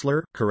attorney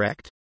Kessler,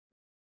 correct?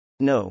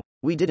 No,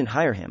 we didn't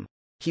hire him.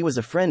 He was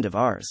a friend of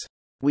ours.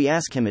 We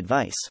asked him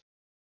advice.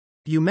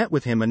 You met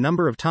with him a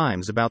number of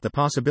times about the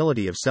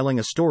possibility of selling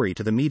a story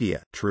to the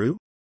media, true?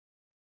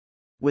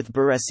 With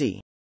Baresi.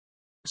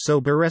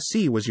 So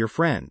Baresi was your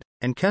friend,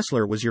 and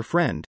Kessler was your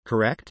friend,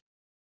 correct?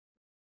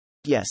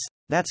 Yes,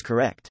 that's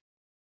correct.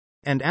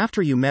 And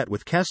after you met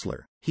with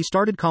Kessler, he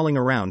started calling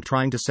around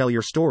trying to sell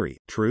your story,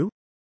 true?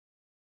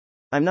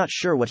 I'm not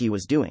sure what he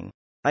was doing.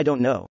 I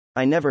don't know.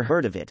 I never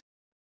heard of it.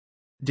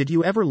 Did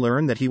you ever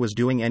learn that he was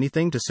doing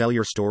anything to sell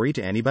your story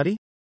to anybody?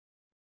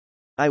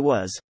 I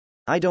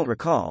don't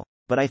recall,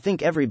 but I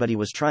think everybody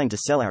was trying to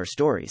sell our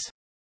stories.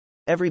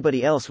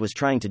 Everybody else was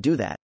trying to do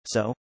that,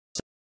 so.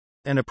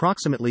 And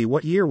approximately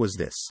what year was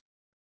this?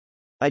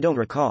 I don't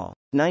recall.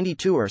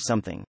 92 or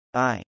something.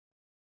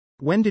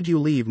 When did you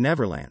leave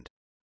Neverland?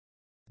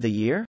 The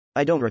year?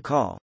 I don't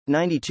recall.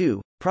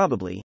 92,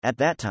 probably, at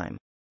that time.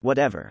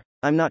 Whatever.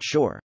 I'm not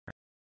sure.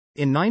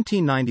 In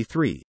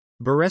 1993,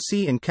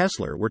 Baresi and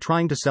Kessler were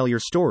trying to sell your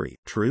story,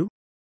 true?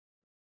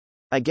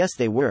 I guess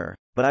they were,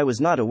 but I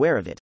was not aware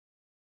of it.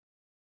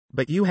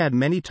 But you had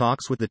many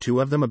talks with the two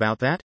of them about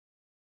that?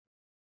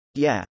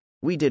 Yeah,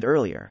 we did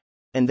earlier.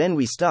 And then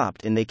we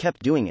stopped and they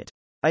kept doing it.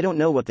 I don't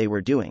know what they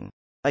were doing.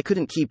 I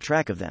couldn't keep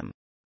track of them.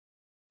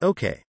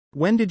 Okay,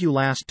 when did you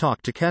last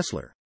talk to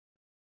Kessler?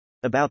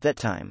 About that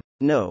time.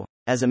 No,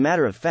 as a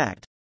matter of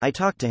fact, I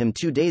talked to him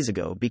 2 days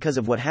ago because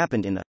of what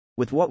happened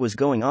with what was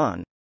going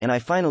on, and I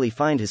finally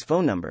find his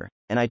phone number,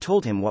 and I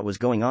told him what was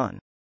going on.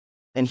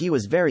 And he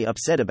was very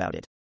upset about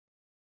it.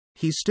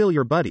 He's still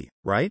your buddy,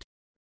 right?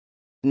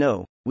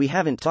 No, we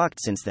haven't talked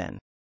since then.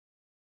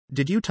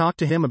 Did you talk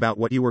to him about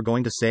what you were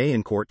going to say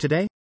in court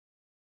today?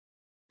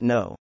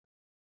 No.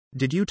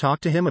 Did you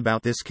talk to him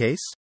about this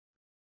case?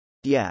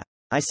 Yeah,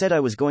 I said I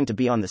was going to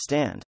be on the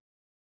stand.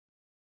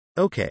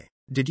 Okay,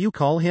 did you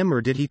call him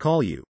or did he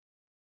call you?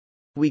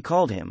 We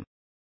called him.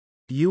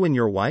 You and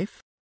your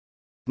wife?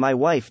 My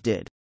wife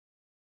did.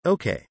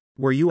 Okay,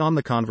 were you on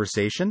the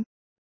conversation?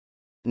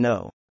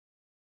 No.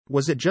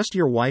 Was it just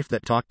your wife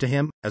that talked to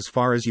him, as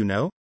far as you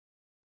know?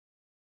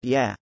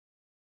 Yeah.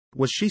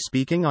 Was she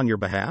speaking on your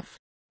behalf?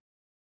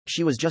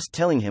 She was just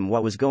telling him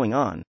what was going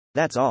on,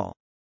 that's all.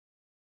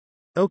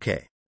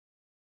 Okay.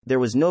 There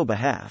was no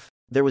behalf.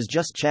 There was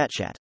just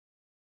chat.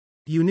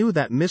 You knew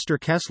that Mr.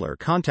 Kessler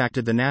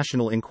contacted the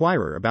National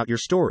Enquirer about your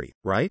story,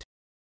 right?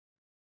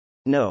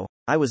 No,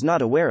 I was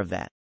not aware of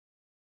that.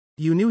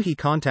 You knew he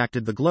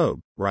contacted the Globe,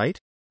 right?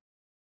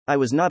 I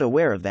was not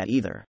aware of that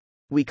either.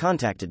 We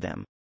contacted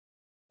them.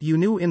 You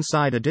knew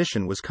Inside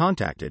Edition was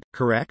contacted,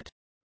 correct?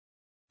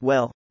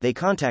 Well, they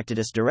contacted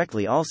us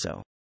directly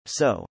also.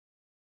 So.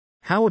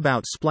 How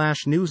about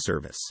Splash News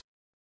Service?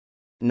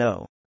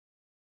 No.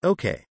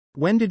 Okay.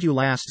 When did you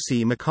last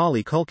see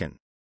Macaulay Culkin?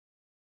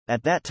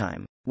 At that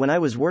time, when I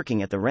was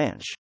working at the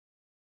ranch.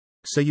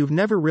 So you've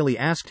never really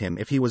asked him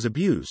if he was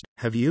abused,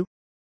 have you?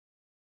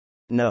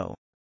 No.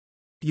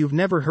 You've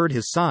never heard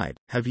his side,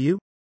 have you?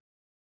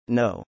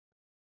 No.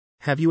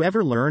 Have you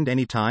ever learned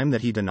any time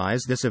that he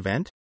denies this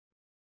event?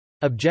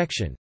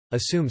 Objection.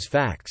 Assumes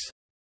facts.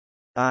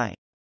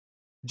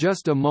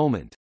 Just a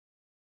moment.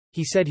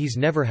 He said he's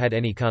never had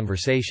any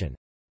conversation.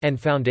 And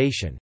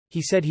foundation.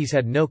 He said he's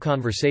had no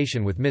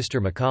conversation with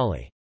Mr.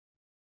 Macaulay.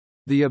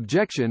 The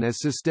objection is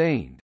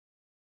sustained.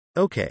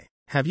 Okay.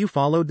 Have you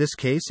followed this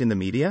case in the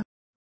media?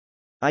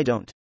 I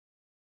don't.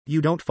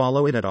 You don't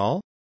follow it at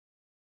all?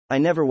 I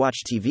never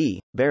watch TV,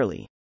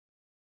 barely.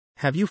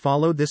 Have you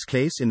followed this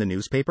case in the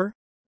newspaper?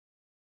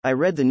 I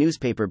read the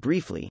newspaper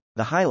briefly,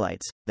 the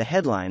highlights, the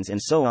headlines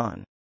and so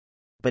on.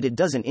 But it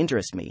doesn't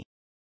interest me.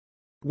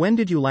 When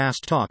did you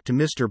last talk to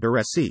Mr.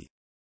 Barresi?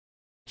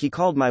 He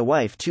called my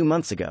wife 2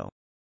 months ago.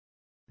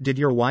 Did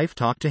your wife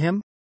talk to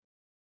him?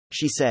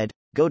 She said,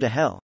 "Go to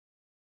hell."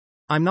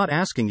 I'm not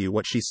asking you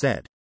what she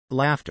said.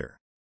 Laughter.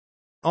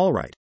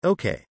 Alright,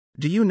 okay.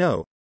 Do you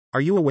know? Are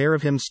you aware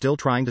of him still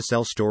trying to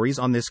sell stories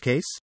on this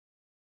case?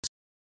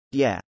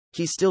 Yeah,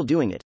 he's still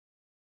doing it.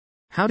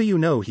 How do you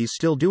know he's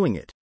still doing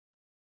it?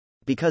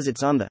 Because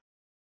it's on the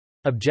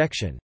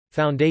Objection.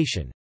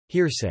 Foundation.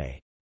 Hearsay.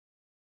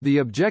 The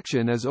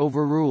objection is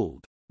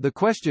overruled. The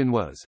question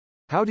was,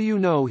 how do you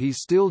know he's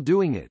still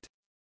doing it?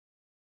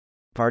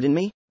 Pardon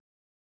me?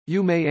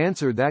 You may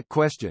answer that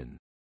question.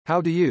 How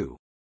do you?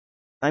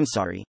 I'm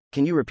sorry,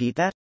 can you repeat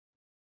that?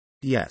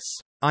 Yes.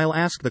 I'll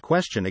ask the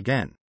question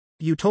again.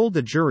 You told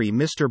the jury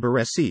Mr.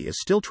 Barresi is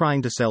still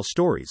trying to sell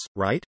stories,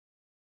 right?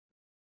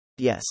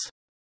 Yes.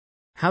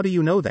 How do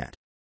you know that?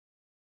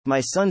 My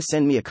son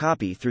sent me a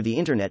copy through the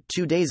internet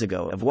 2 days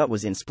ago of what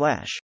was in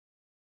Splash.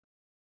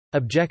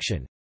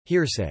 Objection.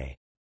 Hearsay.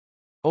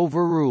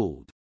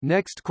 Overruled.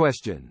 Next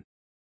question.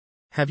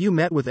 Have you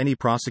met with any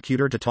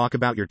prosecutor to talk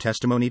about your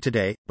testimony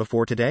today,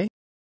 before today?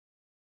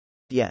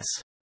 Yes.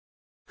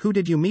 Who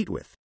did you meet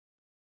with?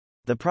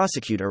 The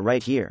prosecutor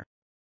right here.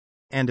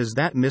 And is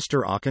that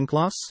Mr.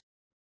 Auchincloss?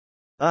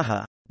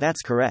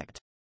 That's correct.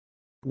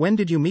 When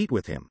did you meet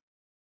with him?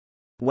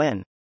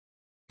 When?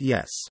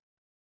 Yes.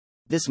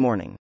 This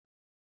morning.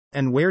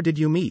 And where did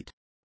you meet?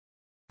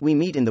 We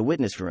meet in the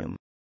witness room.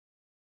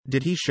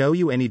 Did he show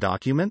you any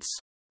documents?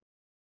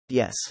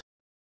 Yes.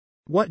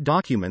 What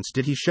documents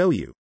did he show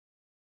you?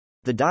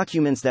 The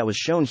documents that was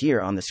shown here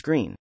on the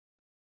screen.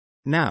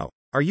 Now,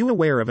 are you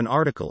aware of an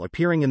article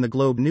appearing in the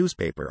Globe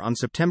newspaper on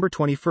September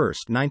 21,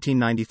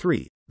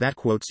 1993, that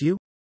quotes you?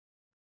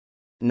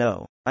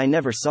 No, I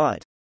never saw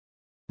it.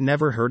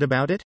 Never heard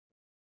about it?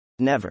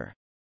 Never.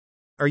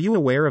 Are you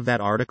aware of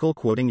that article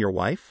quoting your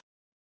wife?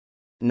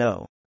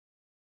 No.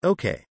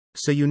 Okay,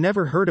 so you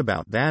never heard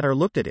about that or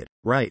looked at it,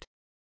 right?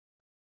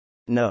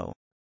 No.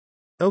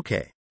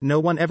 Okay, no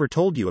one ever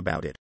told you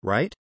about it,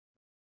 right?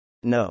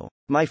 No,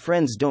 my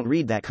friends don't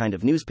read that kind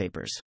of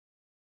newspapers.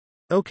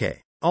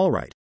 Okay,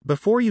 alright.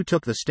 Before you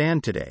took the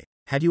stand today,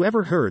 had you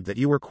ever heard that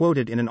you were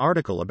quoted in an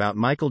article about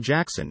Michael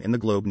Jackson in the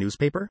Globe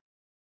newspaper?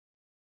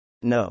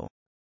 No.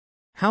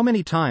 How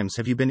many times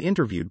have you been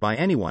interviewed by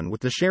anyone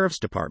with the sheriff's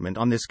department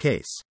on this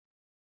case?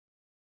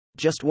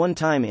 Just one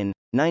time in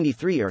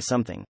 93 or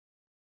something.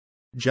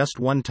 Just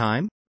one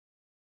time?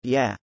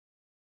 Yeah.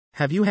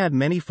 Have you had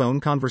many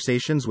phone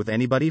conversations with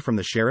anybody from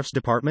the sheriff's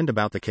department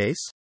about the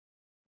case?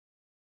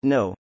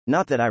 No,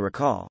 not that I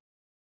recall.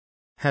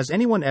 Has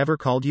anyone ever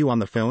called you on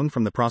the phone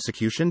from the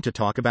prosecution to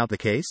talk about the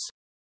case?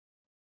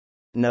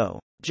 No,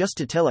 just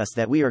to tell us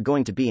that we are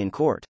going to be in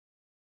court.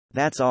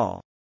 That's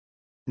all.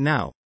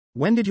 Now,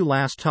 when did you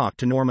last talk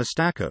to Norma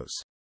Stakos?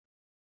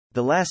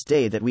 The last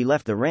day that we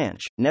left the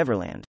ranch,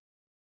 Neverland.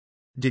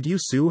 Did you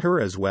sue her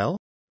as well?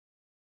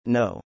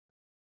 No.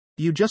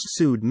 You just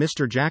sued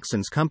Mr.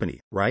 Jackson's company,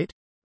 right?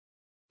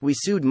 We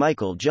sued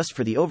Michael just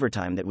for the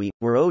overtime that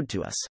were owed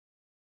to us.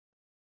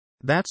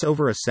 That's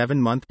over a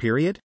 7-month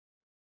period?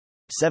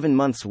 7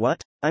 months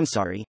what? I'm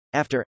sorry,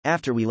 after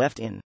we left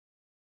in.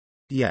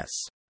 Yes.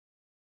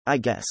 I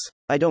guess.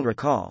 I don't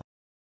recall.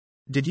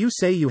 Did you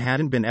say you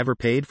hadn't been ever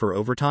paid for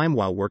overtime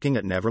while working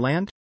at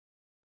Neverland?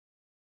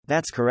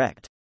 That's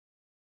correct.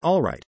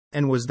 Alright,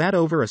 and was that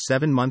over a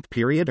 7-month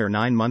period or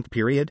 9-month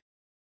period?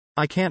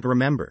 I can't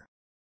remember.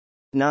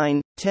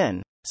 9,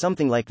 10,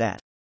 something like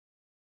that.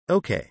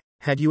 Okay,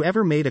 had you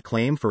ever made a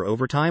claim for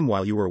overtime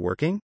while you were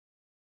working?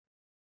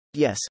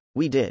 Yes,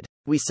 we did.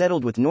 We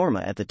settled with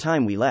Norma at the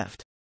time we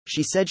left.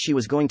 She said she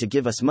was going to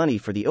give us money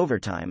for the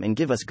overtime and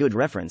give us good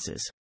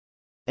references.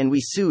 And we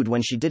sued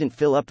when she didn't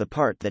fill up the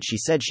part that she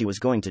said she was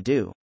going to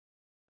do.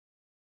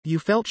 You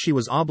felt she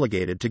was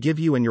obligated to give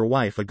you and your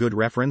wife a good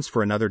reference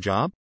for another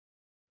job?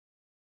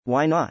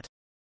 Why not?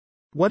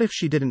 What if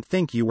she didn't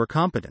think you were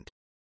competent?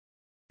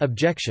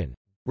 Objection.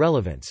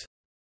 Relevance.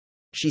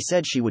 She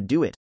said she would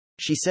do it.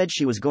 She said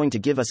she was going to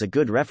give us a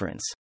good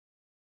reference.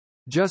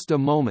 Just a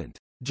moment.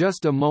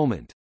 Just a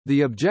moment.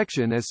 The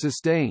objection is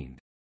sustained.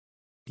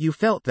 You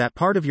felt that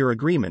part of your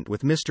agreement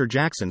with Mr.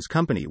 Jackson's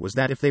company was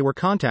that if they were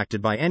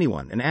contacted by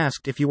anyone and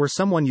asked if you were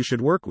someone you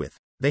should work with,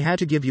 they had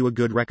to give you a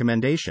good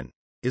recommendation.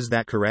 Is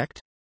that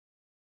correct?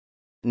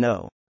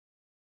 No.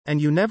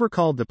 And you never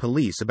called the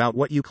police about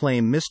what you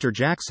claim Mr.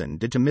 Jackson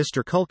did to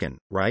Mr. Culkin,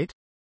 right?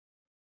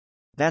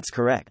 That's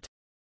correct.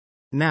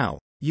 Now,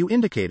 you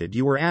indicated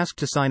you were asked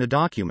to sign a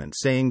document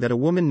saying that a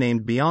woman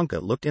named Bianca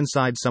looked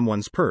inside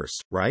someone's purse,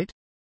 right?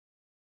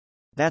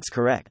 That's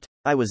correct.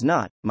 I was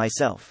not,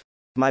 myself.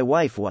 My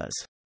wife was.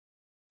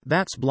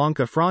 That's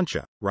Blanca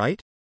Francia, right?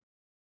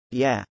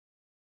 Yeah.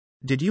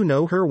 Did you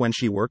know her when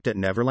she worked at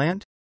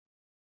Neverland?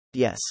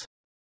 Yes.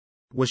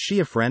 Was she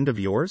a friend of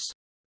yours?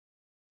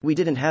 We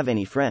didn't have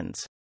any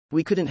friends.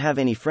 We couldn't have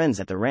any friends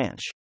at the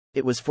ranch.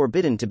 It was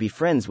forbidden to be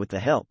friends with the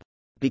help.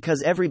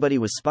 Because everybody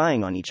was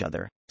spying on each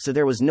other, so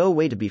there was no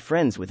way to be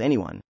friends with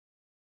anyone.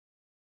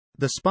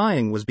 The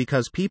spying was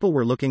because people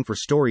were looking for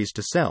stories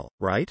to sell,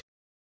 right?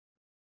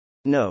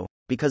 No,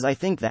 because I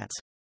think that's.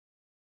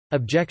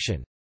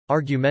 Objection.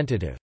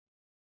 Argumentative.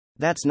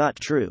 That's not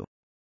true.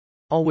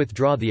 I'll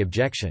withdraw the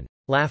objection.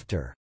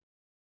 Laughter.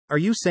 Are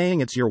you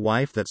saying it's your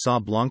wife that saw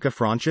Blanca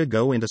Francia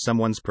go into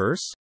someone's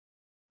purse?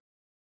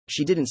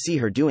 She didn't see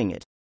her doing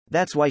it.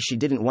 That's why she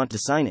didn't want to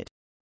sign it.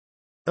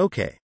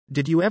 Okay.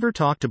 Did you ever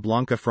talk to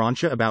Blanca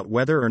Francia about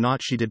whether or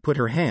not she did put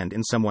her hand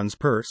in someone's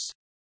purse?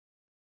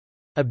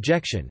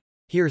 Objection.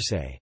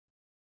 Hearsay.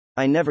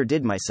 I never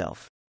did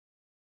myself.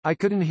 I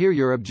couldn't hear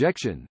your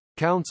objection,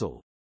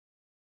 counsel.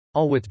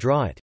 I'll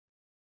withdraw it.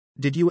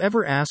 Did you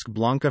ever ask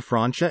Blanca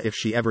Francia if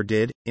she ever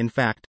did, in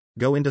fact,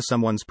 go into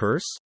someone's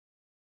purse?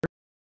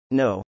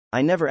 No,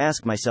 I never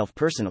asked myself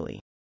personally.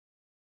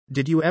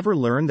 Did you ever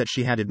learn that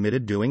she had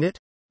admitted doing it?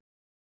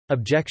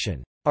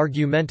 Objection.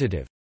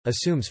 Argumentative.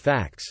 Assumes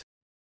facts.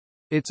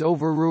 It's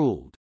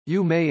overruled.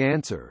 You may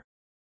answer.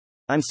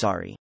 I'm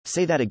sorry.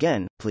 Say that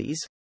again, please.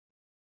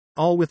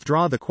 I'll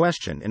withdraw the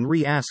question and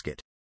re-ask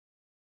it.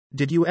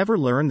 Did you ever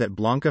learn that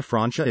Blanca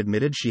Francia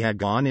admitted she had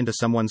gone into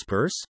someone's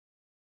purse?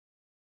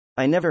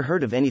 I never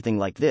heard of anything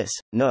like this,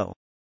 no.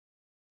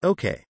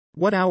 Okay.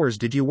 What hours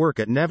did you work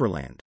at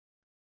Neverland?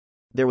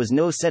 There was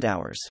no set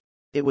hours.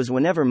 It was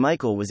whenever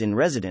Michael was in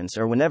residence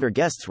or whenever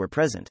guests were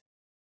present.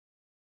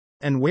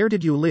 And where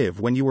did you live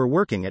when you were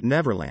working at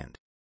Neverland?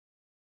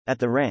 At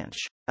the ranch.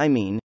 I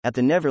mean, at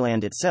the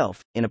Neverland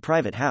itself, in a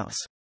private house.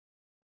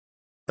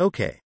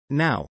 Okay.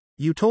 Now,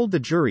 you told the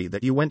jury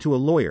that you went to a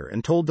lawyer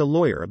and told the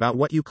lawyer about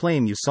what you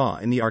claim you saw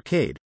in the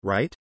arcade,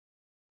 right?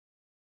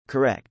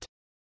 Correct.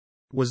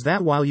 Was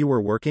that while you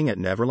were working at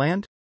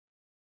Neverland?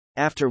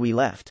 After we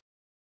left.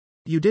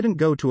 You didn't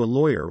go to a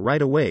lawyer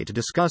right away to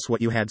discuss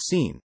what you had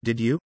seen, did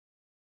you?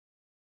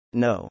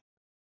 No.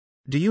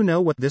 Do you know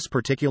what this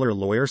particular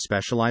lawyer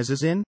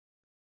specializes in?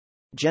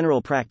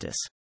 General practice.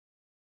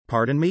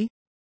 Pardon me?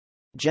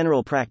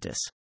 General practice.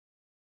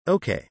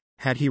 Okay.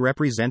 Had he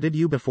represented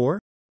you before?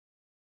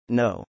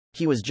 No.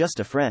 He was just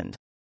a friend.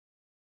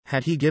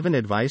 Had he given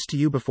advice to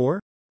you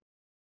before?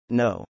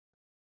 No.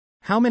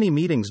 How many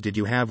meetings did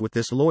you have with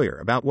this lawyer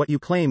about what you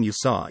claim you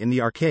saw in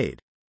the arcade?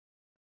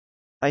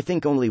 I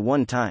think only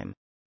one time.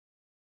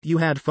 You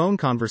had phone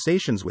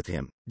conversations with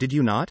him, did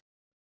you not?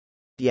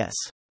 Yes.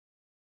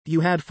 You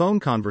had phone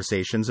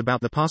conversations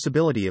about the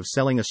possibility of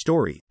selling a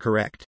story,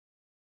 correct?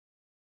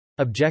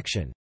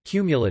 Objection.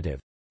 Cumulative.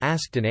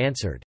 Asked and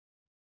answered.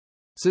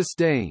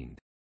 Sustained.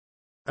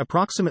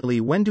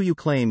 Approximately when do you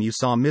claim you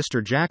saw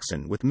Mr.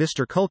 Jackson with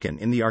Mr. Culkin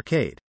in the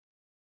arcade?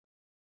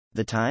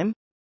 The time?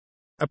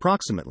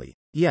 Approximately.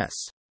 Yes.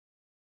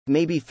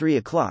 Maybe 3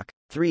 o'clock,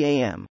 3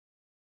 a.m.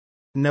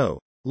 No.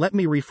 Let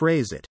me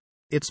rephrase it.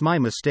 It's my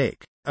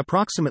mistake.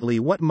 Approximately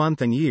what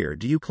month and year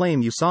do you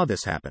claim you saw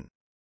this happen?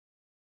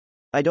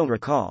 I don't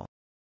recall.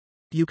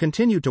 You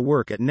continued to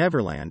work at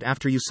Neverland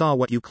after you saw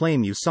what you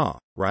claim you saw,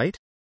 right?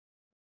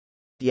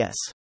 Yes.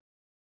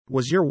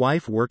 Was your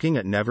wife working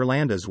at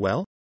Neverland as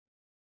well?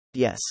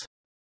 Yes.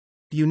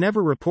 You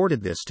never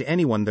reported this to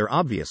anyone there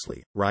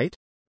obviously, right?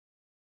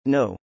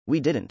 No, we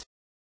didn't.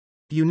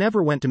 You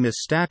never went to Miss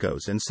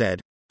Stackos and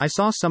said, I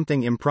saw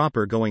something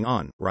improper going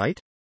on, right?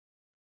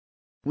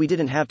 We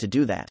didn't have to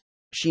do that.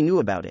 She knew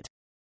about it.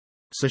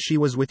 So she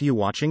was with you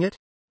watching it?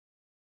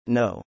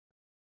 No.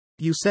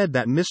 You said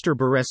that Mr.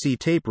 Baresi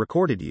tape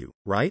recorded you,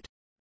 right?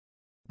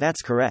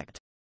 That's correct.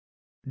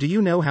 Do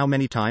you know how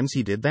many times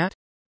he did that?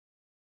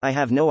 I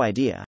have no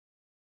idea.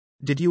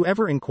 Did you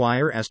ever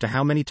inquire as to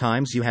how many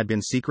times you had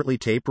been secretly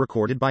tape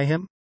recorded by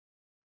him?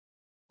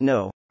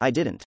 No, I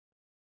didn't.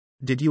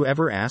 Did you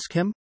ever ask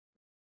him?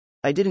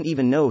 I didn't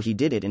even know he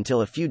did it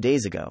until a few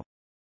days ago.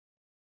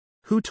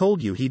 Who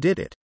told you he did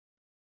it?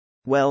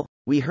 Well,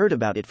 we heard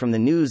about it from the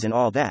news and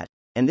all that,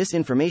 and this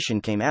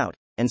information came out,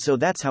 and so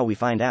that's how we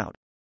find out.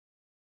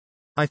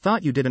 I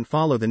thought you didn't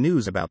follow the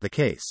news about the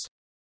case.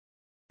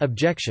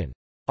 Objection.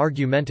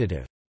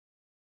 Argumentative.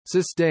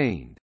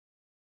 Sustained.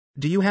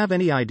 Do you have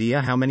any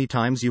idea how many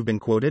times you've been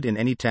quoted in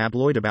any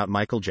tabloid about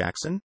Michael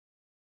Jackson?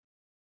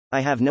 I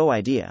have no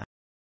idea.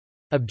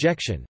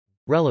 Objection.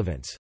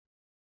 Relevance.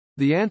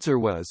 The answer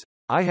was,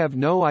 I have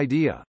no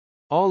idea.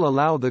 I'll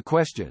allow the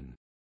question.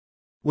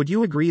 Would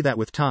you agree that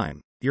with time,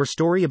 your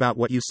story about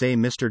what you say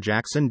Mr.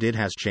 Jackson did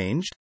has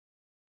changed?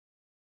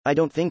 I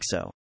don't think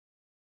so.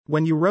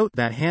 When you wrote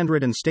that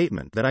handwritten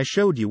statement that I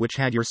showed you which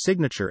had your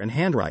signature and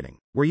handwriting,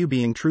 were you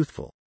being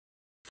truthful?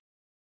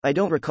 I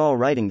don't recall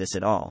writing this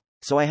at all,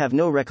 so I have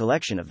no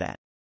recollection of that.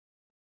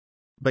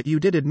 But you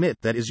did admit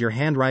that is your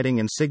handwriting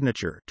and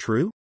signature,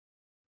 true?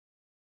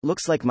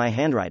 Looks like my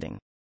handwriting.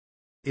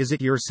 Is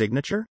it your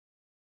signature?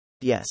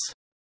 Yes.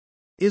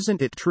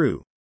 Isn't it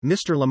true,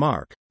 Mr.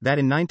 LeMarque, that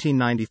in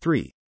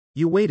 1993,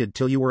 you waited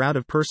till you were out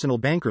of personal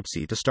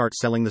bankruptcy to start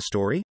selling the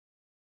story?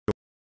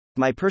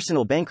 My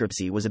personal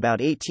bankruptcy was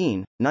about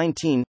 18,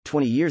 19,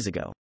 20 years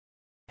ago.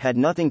 Had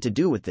nothing to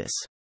do with this.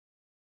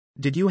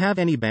 Did you have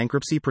any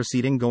bankruptcy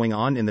proceeding going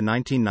on in the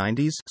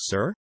 1990s,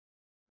 sir?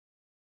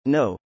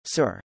 No,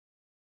 sir.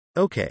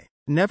 Okay.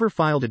 Never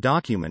filed a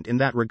document in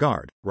that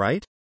regard,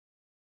 right?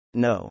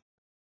 No.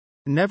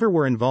 Never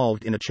were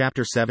involved in a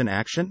Chapter 7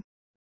 action?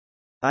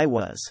 I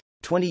was.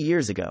 20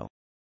 years ago.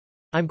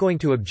 I'm going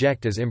to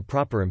object as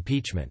improper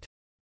impeachment.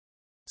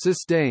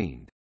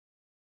 Sustained.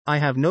 I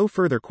have no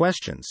further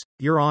questions,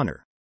 Your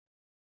Honor.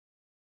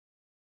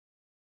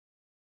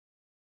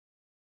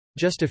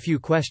 Just a few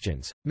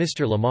questions,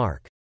 Mr.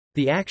 LeMarque.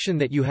 The action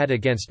that you had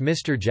against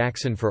Mr.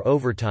 Jackson for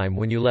overtime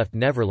when you left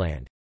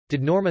Neverland,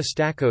 did Norma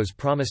Stackos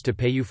promise to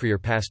pay you for your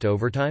past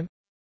overtime?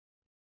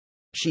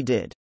 She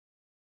did.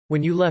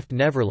 When you left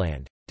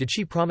Neverland, did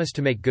she promise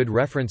to make good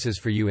references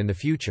for you in the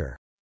future?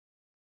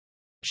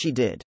 She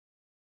did.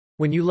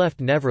 When you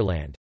left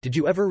Neverland, did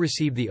you ever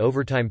receive the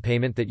overtime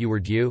payment that you were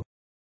due?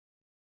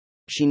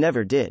 She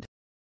never did.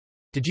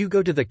 Did you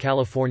go to the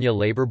California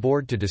Labor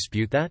Board to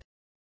dispute that?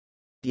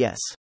 Yes.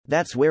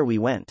 That's where we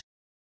went.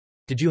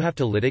 Did you have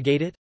to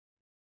litigate it?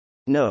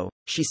 No,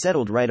 she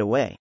settled right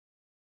away.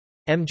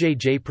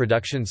 MJJ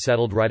Productions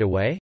settled right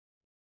away?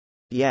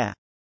 Yeah.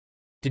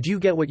 Did you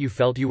get what you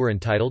felt you were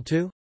entitled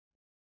to?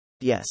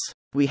 Yes.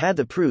 We had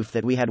the proof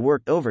that we had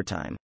worked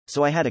overtime,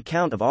 so I had a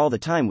count of all the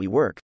time we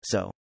work,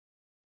 so.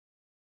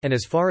 And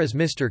as far as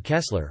Mr.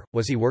 Kessler,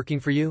 was he working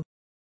for you?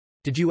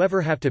 Did you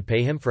ever have to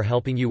pay him for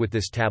helping you with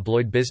this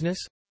tabloid business?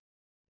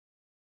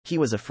 He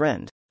was a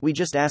friend. We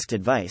just asked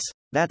advice,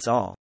 that's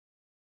all.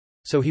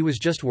 So he was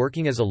just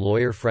working as a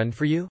lawyer friend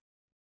for you?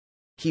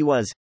 He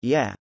was,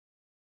 yeah.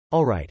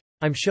 Alright,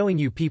 I'm showing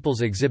you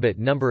People's Exhibit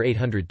number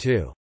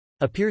 802.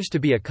 Appears to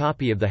be a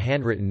copy of the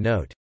handwritten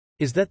note.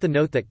 Is that the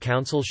note that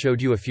counsel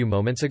showed you a few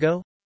moments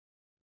ago?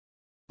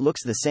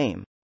 Looks the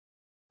same.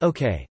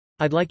 Okay,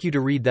 I'd like you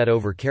to read that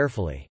over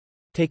carefully.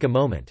 Take a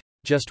moment.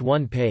 Just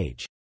one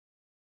page.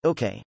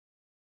 Okay.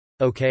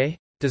 Okay?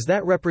 Does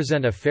that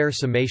represent a fair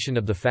summation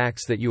of the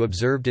facts that you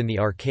observed in the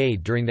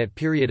arcade during that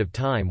period of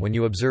time when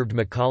you observed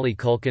Macaulay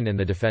Culkin and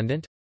the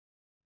defendant?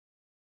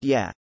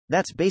 Yeah,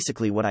 that's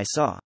basically what I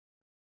saw.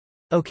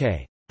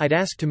 Okay. I'd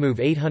ask to move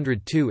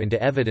 802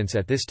 into evidence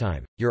at this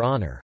time, Your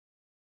Honor.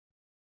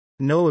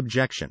 No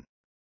objection.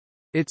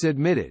 It's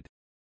admitted.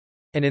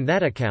 And in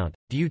that account,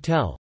 do you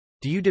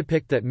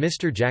depict that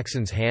Mr.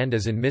 Jackson's hand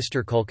is in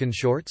Mr. Culkin's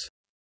shorts?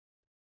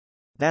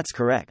 That's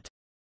correct.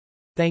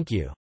 Thank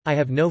you. I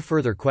have no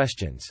further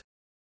questions.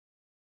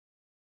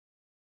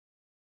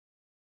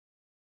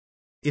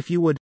 If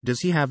you would, does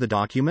he have the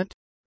document?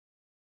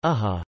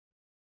 Uh-huh.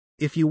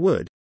 If you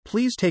would,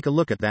 please take a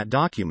look at that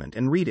document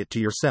and read it to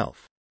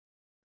yourself.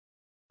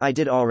 I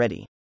did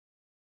already.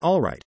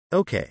 Alright,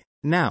 okay.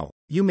 Now,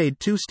 you made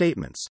two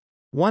statements.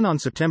 One on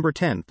September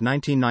 10,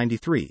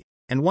 1993,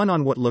 and one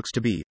on what looks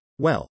to be,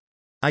 well,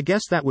 I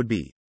guess that would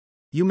be.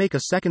 You make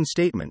a second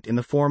statement in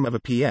the form of a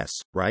PS,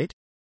 right?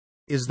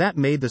 Is that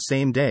made the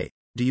same day?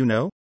 Do you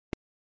know?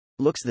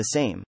 Looks the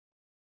same.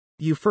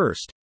 You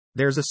first.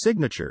 There's a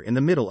signature in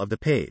the middle of the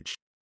page.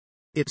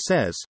 It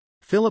says,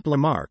 Phillip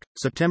LeMarque,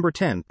 September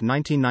 10,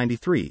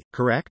 1993,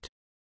 correct?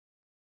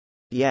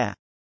 Yeah.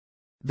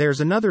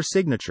 There's another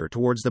signature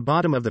towards the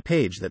bottom of the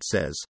page that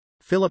says,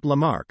 Phillip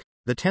LeMarque,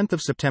 the 10th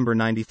of September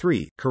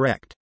 93,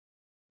 correct?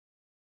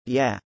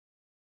 Yeah.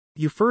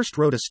 You first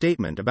wrote a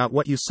statement about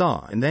what you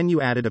saw and then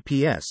you added a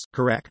PS,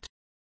 correct?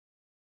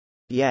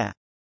 Yeah.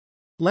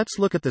 Let's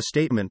look at the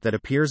statement that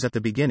appears at the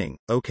beginning,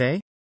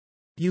 okay?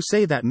 You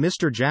say that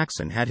Mr.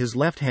 Jackson had his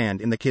left hand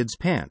in the kid's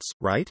pants,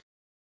 right?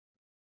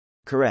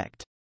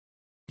 Correct.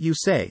 You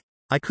say,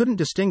 I couldn't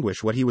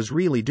distinguish what he was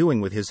really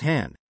doing with his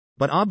hand,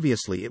 but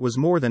obviously it was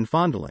more than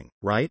fondling,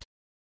 right?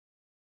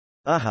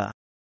 Uh-huh.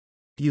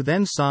 You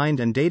then signed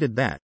and dated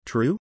that,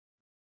 true?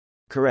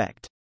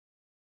 Correct.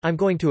 I'm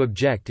going to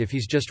object if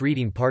he's just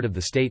reading part of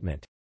the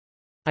statement.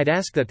 I'd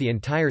ask that the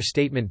entire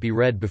statement be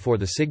read before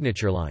the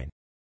signature line.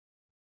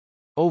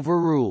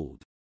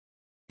 Overruled.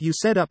 You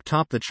said up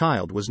top the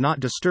child was not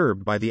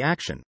disturbed by the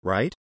action,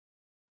 right?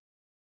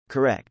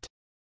 Correct.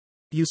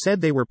 You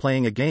said they were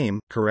playing a game,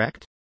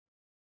 correct?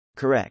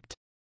 Correct.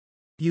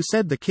 You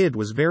said the kid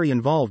was very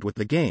involved with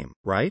the game,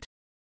 right?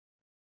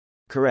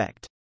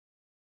 Correct.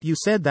 You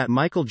said that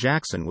Michael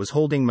Jackson was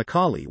holding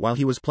Macaulay while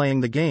he was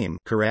playing the game,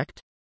 correct?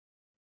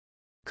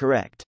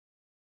 Correct.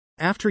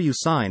 After you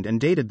signed and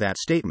dated that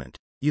statement,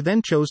 you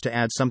then chose to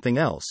add something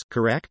else,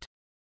 correct?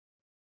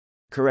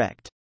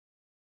 Correct.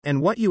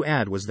 And what you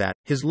add was that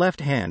his left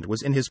hand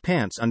was in his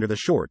pants under the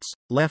shorts,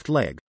 left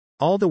leg,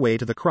 all the way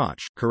to the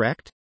crotch,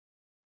 correct?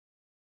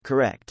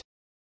 Correct.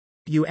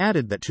 You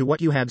added that to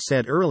what you had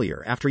said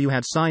earlier after you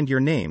had signed your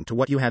name to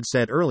what you had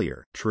said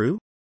earlier, true?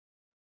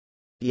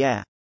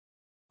 Yeah.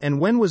 And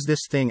when was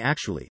this statement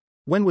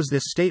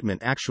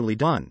actually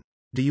done?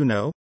 Do you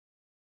know?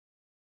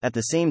 At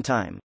the same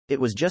time,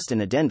 it was just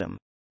an addendum.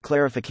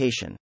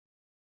 Clarification.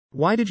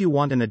 Why did you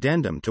want an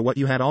addendum to what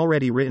you had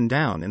already written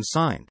down and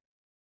signed?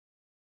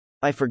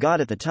 I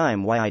forgot at the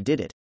time why I did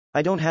it.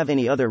 I don't have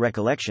any other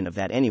recollection of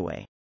that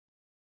anyway.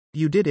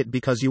 You did it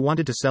because you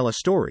wanted to sell a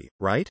story,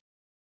 right?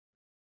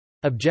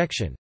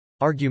 Objection.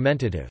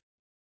 Argumentative.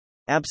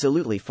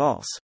 Absolutely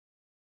false.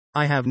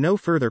 I have no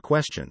further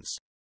questions.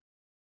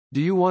 Do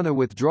you want to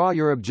withdraw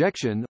your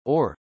objection,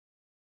 or?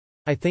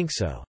 I think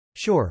so.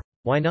 Sure,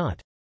 why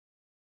not?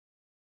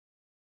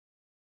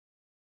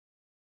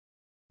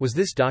 Was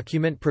this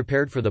document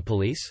prepared for the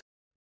police?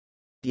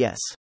 Yes.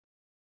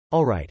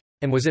 All right.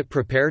 And was it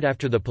prepared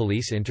after the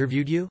police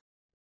interviewed you?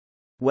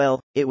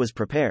 Well, it was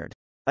prepared.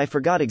 I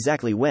forgot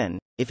exactly when,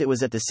 if it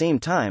was at the same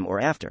time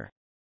or after.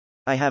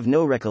 I have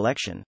no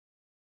recollection.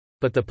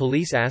 But the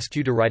police asked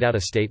you to write out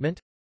a statement?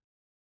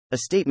 A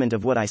statement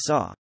of what I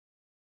saw.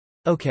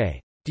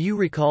 Okay. Do you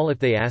recall if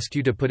they asked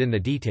you to put in the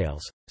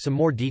details, some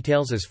more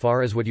details as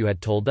far as what you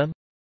had told them?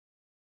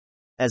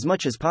 As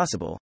much as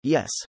possible,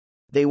 yes.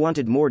 They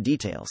wanted more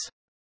details.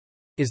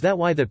 Is that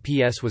why the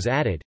PS was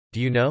added,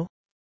 do you know?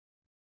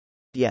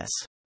 Yes.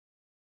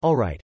 All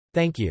right.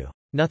 Thank you.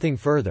 Nothing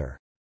further.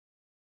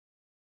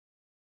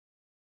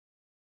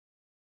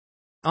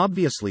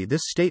 Obviously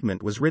this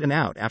statement was written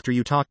out after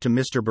you talked to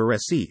Mr.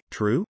 Baresi,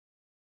 true?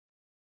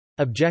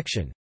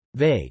 Objection.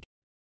 Vague.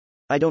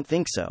 I don't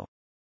think so.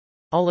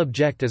 I'll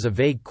object as a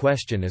vague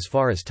question as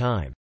far as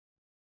time.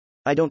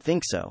 I don't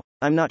think so.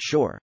 I'm not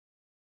sure.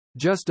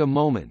 Just a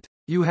moment.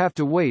 You have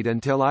to wait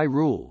until I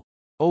rule.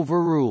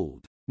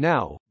 Overruled.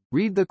 Now,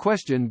 read the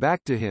question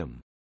back to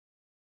him.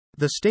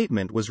 The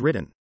statement was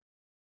written.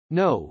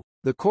 No,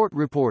 the court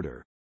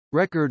reporter.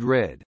 Record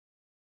read.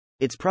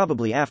 It's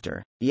probably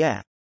after,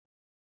 yeah.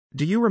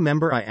 Do you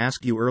remember I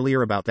asked you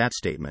earlier about that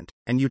statement,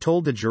 and you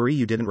told the jury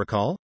you didn't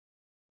recall?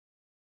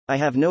 I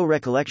have no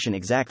recollection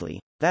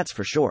exactly, that's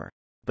for sure.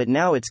 But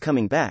now it's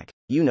coming back,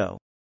 you know.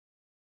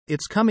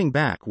 It's coming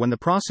back when the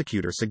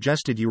prosecutor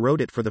suggested you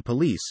wrote it for the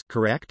police,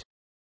 correct?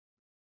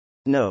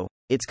 No,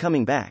 it's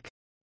coming back.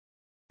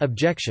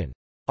 Objection.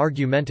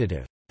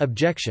 Argumentative.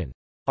 Objection.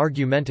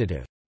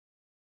 Argumentative.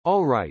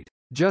 All right,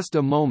 just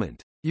a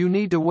moment. You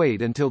need to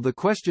wait until the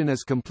question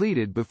is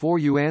completed before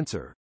you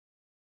answer.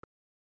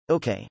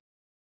 Okay.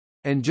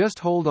 And just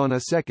hold on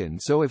a second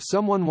so if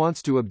someone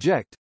wants to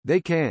object,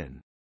 they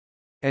can.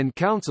 And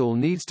counsel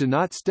needs to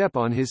not step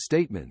on his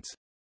statements.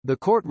 The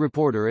court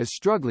reporter is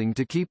struggling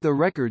to keep the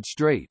record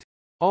straight.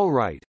 All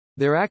right,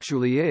 there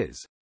actually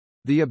is.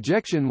 The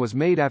objection was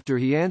made after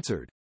he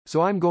answered,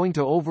 so I'm going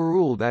to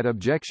overrule that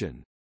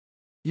objection.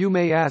 You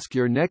may ask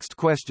your next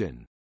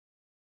question.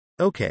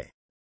 Okay.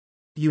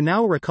 You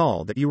now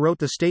recall that you wrote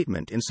the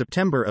statement in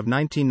September of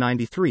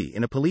 1993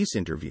 in a police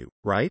interview,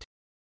 right?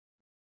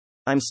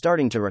 I'm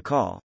starting to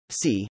recall.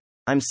 See,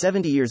 I'm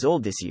 70 years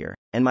old this year,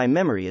 and my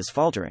memory is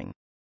faltering.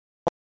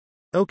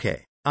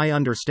 Okay, I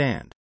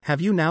understand.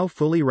 Have you now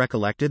fully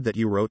recollected that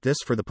you wrote this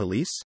for the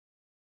police?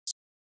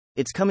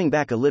 It's coming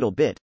back a little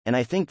bit, and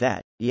I think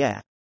that,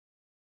 yeah.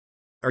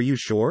 Are you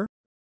sure?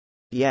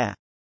 Yeah.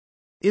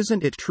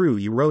 Isn't it true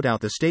you wrote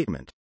out the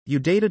statement, you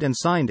dated and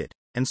signed it,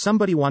 and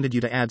somebody wanted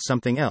you to add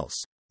something else,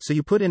 so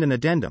you put in an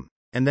addendum,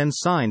 and then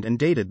signed and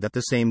dated that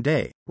the same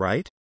day,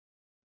 right?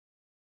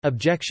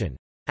 Objection.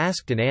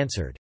 Asked and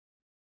answered.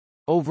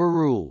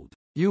 Overruled.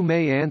 You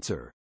may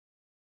answer.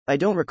 I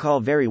don't recall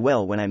very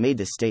well when I made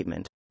this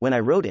statement, when I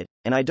wrote it,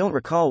 and I don't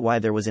recall why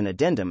there was an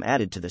addendum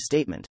added to the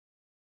statement.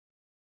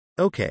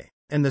 Okay,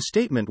 and the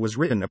statement was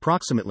written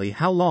approximately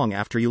how long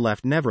after you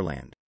left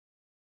Neverland?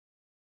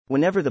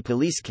 Whenever the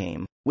police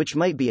came, which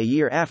might be a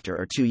year after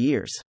or 2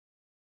 years.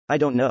 I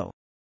don't know.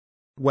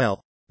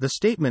 Well, the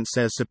statement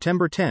says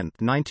September 10,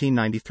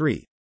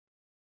 1993.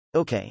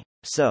 Okay,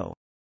 so.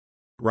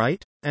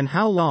 Right? And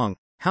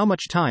how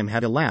much time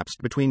had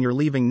elapsed between your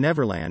leaving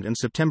Neverland and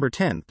September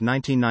 10,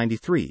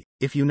 1993,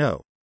 if you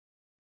know?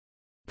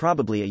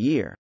 Probably a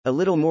year. A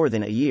little more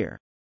than a year.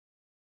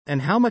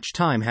 And how much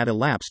time had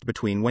elapsed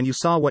between when you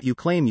saw what you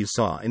claim you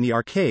saw in the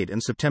arcade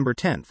and September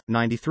 10,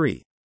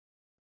 93?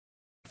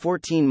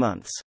 14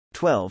 months.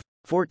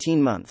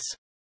 14 months.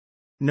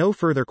 No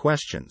further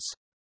questions.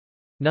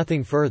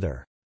 Nothing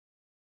further.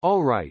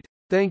 All right,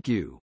 thank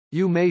you.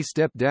 You may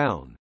step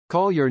down.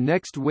 Call your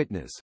next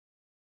witness.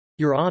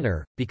 Your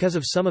Honor, because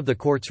of some of the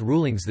court's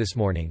rulings this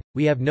morning,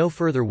 we have no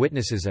further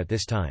witnesses at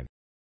this time.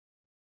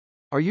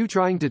 Are you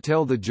trying to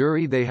tell the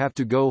jury they have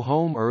to go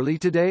home early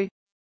today?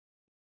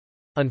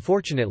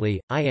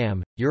 Unfortunately, I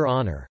am, Your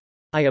Honor.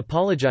 I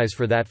apologize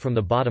for that from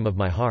the bottom of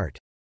my heart.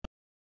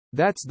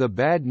 That's the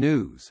bad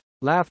news.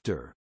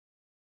 Laughter.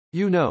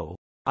 You know,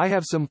 I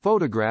have some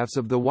photographs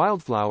of the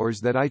wildflowers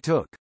that I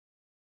took.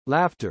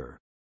 Laughter.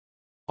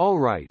 All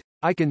right,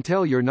 I can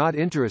tell you're not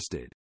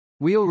interested.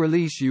 We'll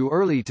release you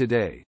early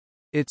today.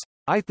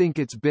 I think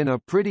it's been a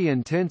pretty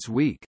intense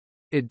week.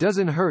 It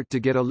doesn't hurt to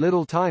get a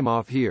little time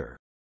off here.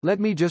 Let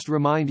me just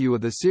remind you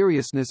of the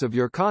seriousness of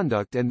your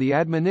conduct and the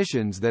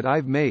admonitions that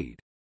I've made.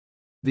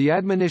 The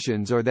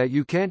admonitions are that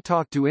you can't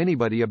talk to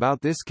anybody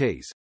about this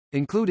case,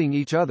 including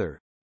each other,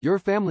 your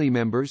family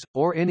members,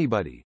 or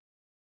anybody.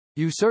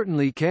 You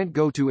certainly can't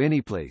go to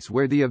any place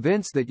where the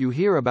events that you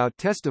hear about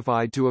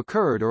testified to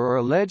occurred or are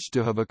alleged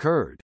to have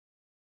occurred.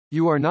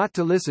 You are not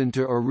to listen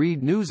to or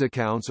read news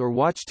accounts or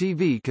watch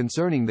TV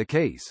concerning the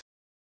case.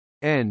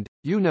 And,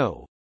 you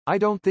know, I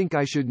don't think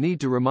I should need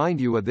to remind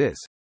you of this,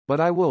 but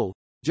I will,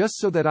 just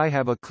so that I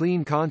have a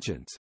clean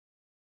conscience.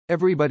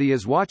 Everybody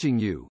is watching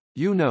you,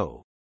 you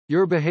know.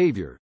 Your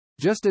behavior,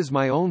 just as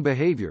my own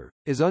behavior,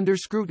 is under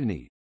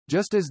scrutiny,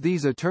 just as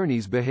these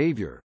attorneys'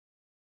 behavior.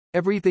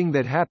 Everything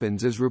that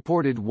happens is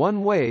reported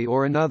one way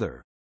or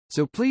another.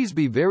 So please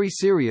be very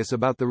serious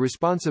about the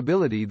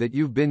responsibility that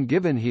you've been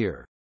given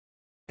here.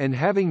 And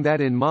having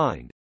that in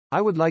mind, I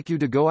would like you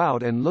to go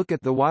out and look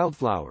at the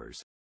wildflowers.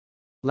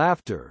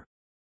 Laughter.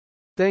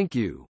 Thank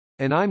you.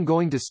 And I'm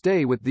going to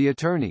stay with the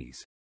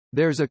attorneys.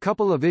 There's a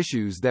couple of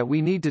issues that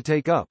we need to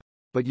take up,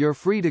 but you're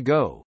free to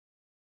go.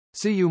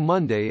 See you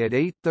Monday at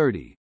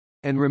 8:30.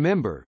 And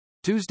remember,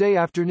 Tuesday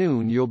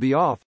afternoon you'll be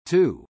off,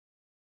 too.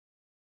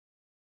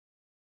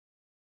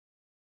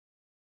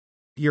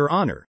 Your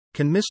Honor,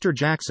 can Mr.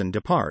 Jackson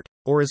depart,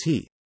 or is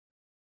he?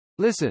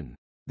 Listen,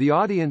 the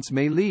audience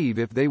may leave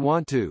if they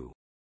want to.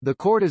 The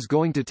court is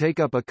going to take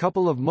up a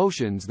couple of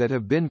motions that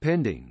have been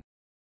pending.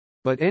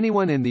 But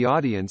anyone in the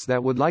audience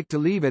that would like to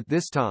leave at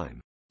this time,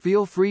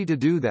 feel free to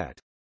do that.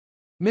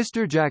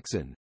 Mr.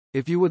 Jackson,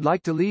 if you would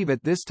like to leave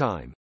at this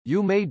time,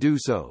 you may do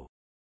so.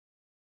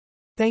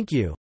 Thank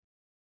you.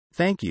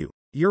 Thank you,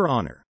 Your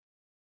Honor.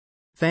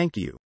 Thank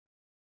you.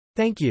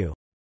 Thank you.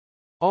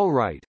 All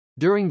right.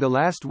 During the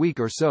last week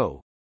or so,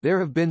 there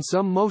have been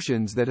some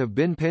motions that have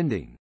been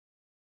pending.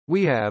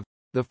 We have,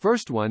 the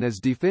first one is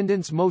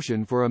defendant's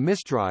motion for a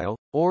mistrial,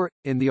 or,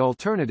 in the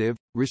alternative,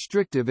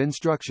 restrictive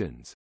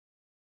instructions.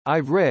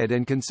 I've read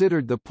and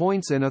considered the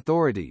points and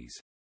authorities.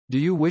 Do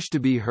you wish to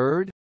be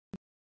heard?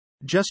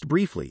 Just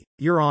briefly,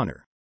 Your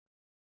Honor.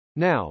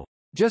 Now,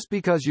 just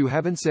because you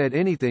haven't said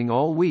anything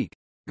all week,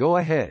 go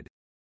ahead.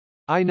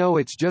 I know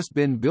it's just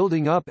been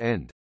building up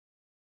and...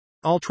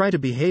 I'll try to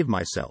behave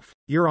myself,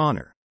 Your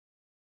Honor.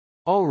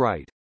 All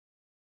right.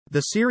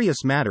 The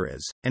serious matter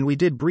is, and we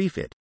did brief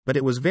it, but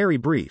it was very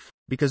brief,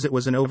 because it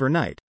was an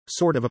overnight,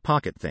 sort of a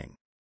pocket thing.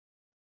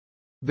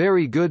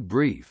 Very good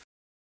brief.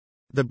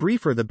 The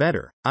briefer the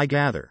better, I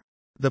gather.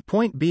 The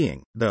point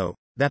being, though,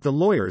 that the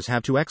lawyers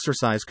have to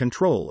exercise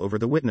control over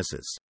the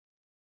witnesses.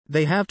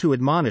 They have to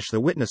admonish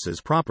the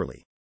witnesses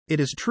properly. It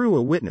is true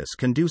a witness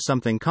can do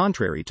something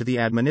contrary to the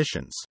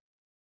admonitions.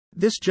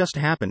 This just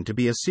happened to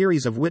be a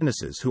series of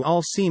witnesses who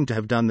all seem to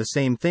have done the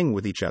same thing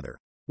with each other,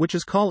 which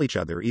is call each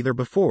other either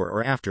before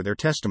or after their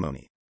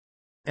testimony.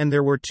 And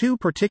there were two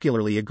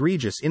particularly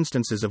egregious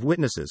instances of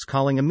witnesses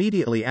calling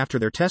immediately after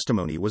their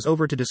testimony was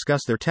over to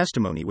discuss their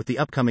testimony with the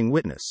upcoming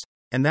witness,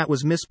 and that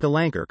was Miss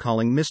Palanker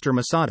calling Mr.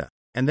 Masada,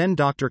 and then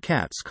Dr.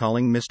 Katz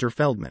calling Mr.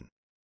 Feldman.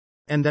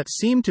 And that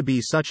seemed to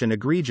be such an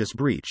egregious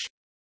breach.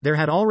 There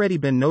had already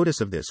been notice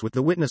of this with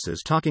the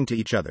witnesses talking to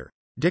each other,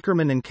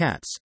 Dickerman and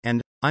Katz,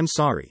 and, I'm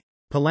sorry,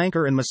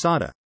 Palanker and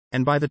Masada,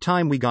 and by the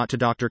time we got to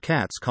Dr.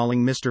 Katz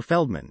calling Mr.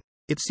 Feldman,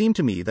 it seemed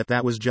to me that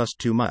that was just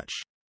too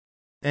much.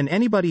 And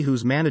anybody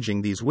who's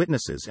managing these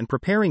witnesses and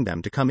preparing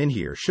them to come in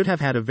here should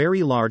have had a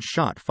very large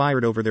shot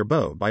fired over their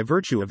bow by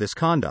virtue of this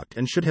conduct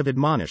and should have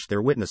admonished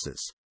their witnesses.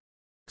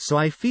 So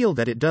I feel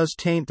that it does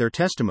taint their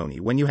testimony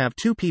when you have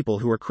two people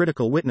who are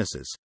critical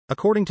witnesses,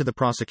 according to the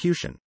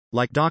prosecution,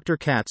 like Dr.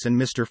 Katz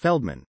and Mr.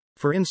 Feldman,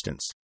 for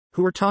instance,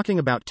 who are talking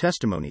about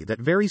testimony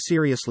that very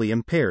seriously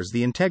impairs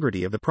the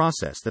integrity of the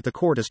process that the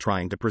court is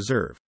trying to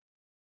preserve.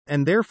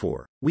 And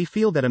therefore, we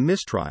feel that a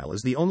mistrial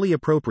is the only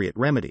appropriate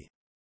remedy.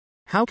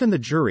 How can the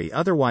jury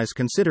otherwise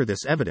consider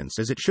this evidence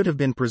as it should have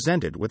been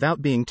presented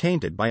without being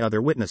tainted by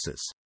other witnesses?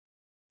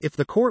 If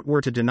the court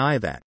were to deny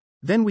that,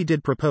 then we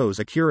did propose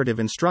a curative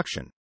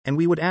instruction, and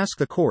we would ask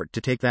the court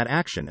to take that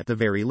action at the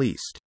very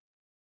least.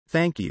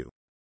 Thank you.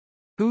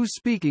 Who's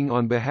speaking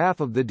on behalf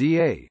of the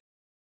DA?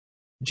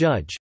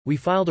 Judge, we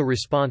filed a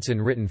response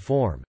in written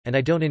form, and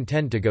I don't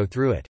intend to go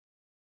through it.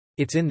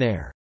 It's in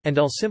there. And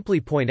I'll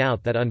simply point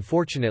out that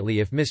unfortunately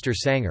if Mr.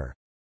 Sanger,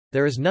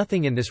 there is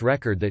nothing in this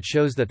record that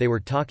shows that they were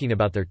talking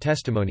about their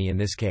testimony in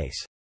this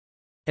case.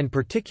 And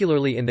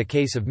particularly in the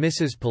case of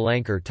Mrs.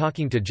 Palanker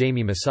talking to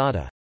Jamie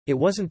Masada, it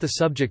wasn't the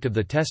subject of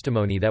the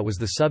testimony that was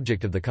the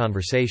subject of the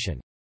conversation.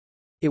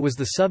 It was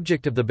the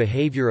subject of the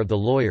behavior of the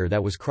lawyer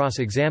that was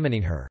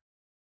cross-examining her.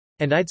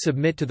 And I'd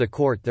submit to the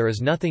court there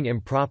is nothing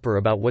improper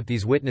about what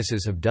these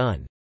witnesses have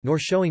done, nor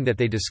showing that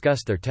they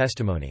discussed their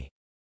testimony.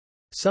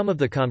 Some of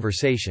the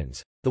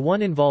conversations. The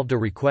one involved a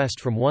request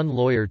from one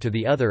lawyer to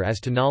the other as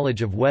to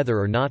knowledge of whether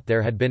or not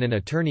there had been an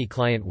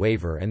attorney-client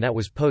waiver, and that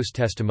was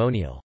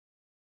post-testimonial.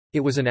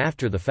 It was an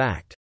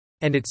after-the-fact.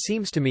 And it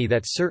seems to me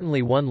that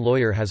certainly one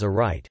lawyer has a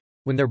right,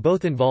 when they're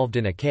both involved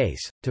in a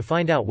case, to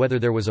find out whether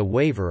there was a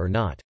waiver or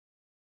not.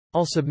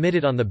 I'll submit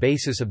it on the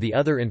basis of the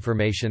other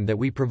information that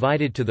we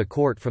provided to the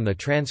court from the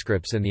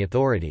transcripts and the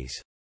authorities.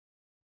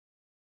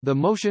 The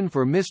motion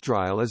for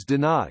mistrial is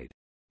denied.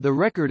 The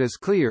record is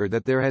clear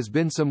that there has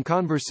been some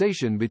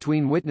conversation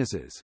between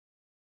witnesses.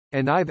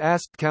 And I've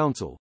asked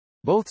counsel,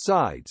 both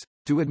sides,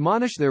 to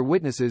admonish their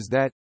witnesses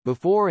that,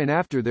 before and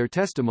after their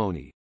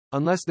testimony,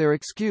 unless they're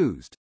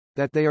excused,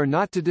 that they are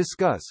not to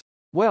discuss,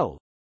 well,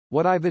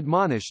 what I've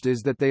admonished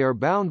is that they are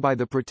bound by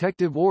the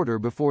protective order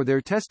before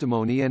their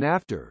testimony and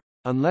after,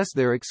 unless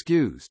they're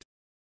excused.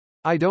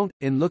 I don't,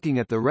 in looking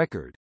at the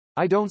record,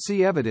 I don't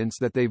see evidence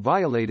that they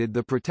violated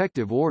the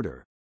protective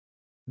order.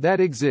 That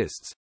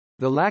exists.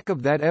 The lack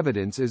of that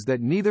evidence is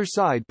that neither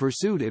side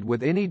pursued it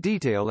with any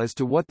detail as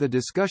to what the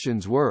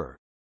discussions were.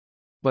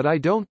 But I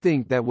don't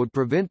think that would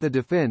prevent the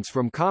defense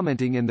from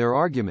commenting in their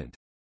argument,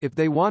 if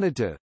they wanted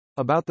to,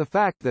 about the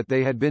fact that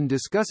they had been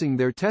discussing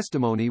their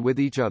testimony with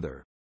each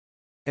other.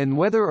 And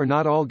whether or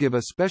not I'll give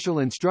a special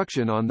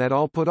instruction on that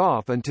I'll put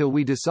off until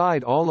we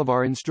decide all of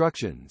our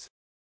instructions.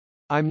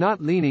 I'm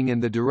not leaning in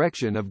the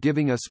direction of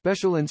giving a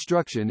special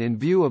instruction in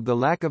view of the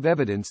lack of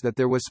evidence that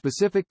there was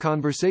specific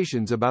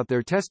conversations about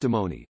their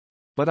testimony,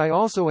 but I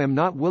also am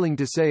not willing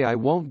to say I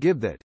won't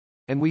give that,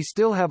 and we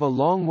still have a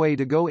long way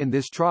to go in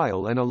this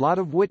trial and a lot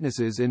of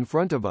witnesses in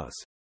front of us.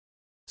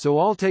 So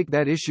I'll take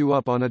that issue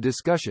up on a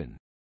discussion.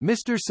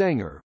 Mr.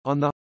 Sanger,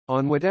 on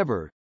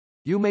whatever.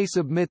 You may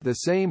submit the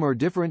same or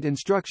different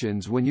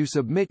instructions when you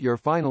submit your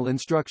final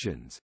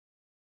instructions.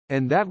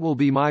 And that will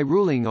be my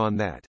ruling on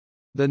that.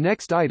 The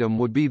next item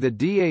would be the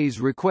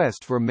DA's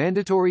request for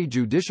mandatory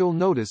judicial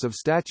notice of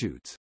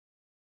statutes.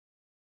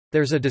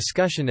 There's a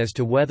discussion as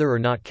to whether or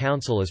not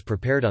counsel is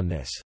prepared on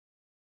this.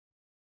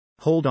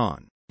 Hold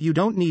on. You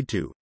don't need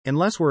to.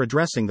 Unless we're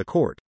addressing the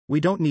court, we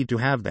don't need to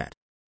have that.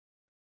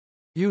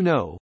 You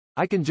know,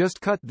 I can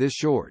just cut this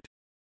short.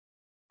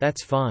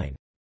 That's fine.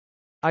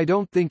 I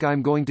don't think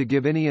I'm going to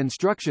give any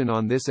instruction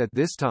on this at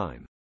this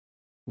time.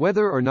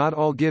 Whether or not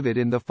I'll give it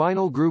in the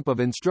final group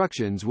of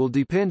instructions will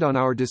depend on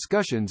our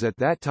discussions at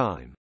that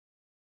time.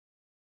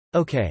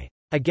 Okay.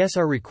 I guess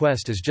our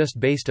request is just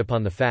based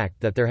upon the fact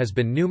that there has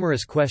been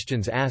numerous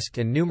questions asked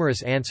and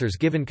numerous answers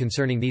given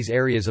concerning these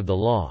areas of the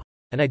law,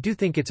 and I do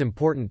think it's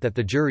important that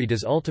the jury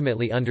does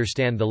ultimately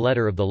understand the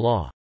letter of the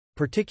law,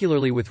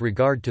 particularly with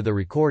regard to the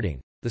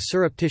recording, the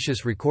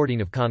surreptitious recording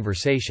of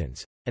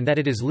conversations, and that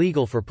it is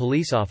legal for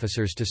police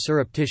officers to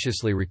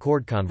surreptitiously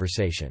record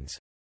conversations.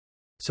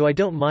 So I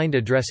don't mind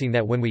addressing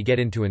that when we get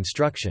into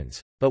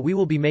instructions, but we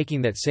will be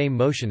making that same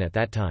motion at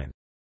that time.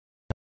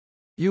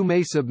 You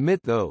may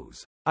submit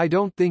those. I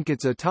don't think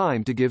it's a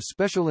time to give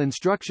special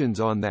instructions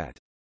on that.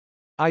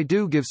 I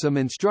do give some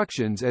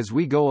instructions as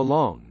we go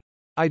along.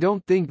 I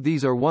don't think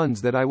these are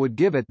ones that I would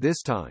give at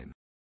this time.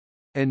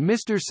 And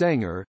Mr.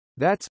 Sanger,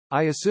 that's,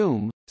 I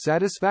assume,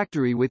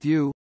 satisfactory with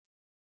you?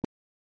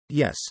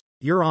 Yes,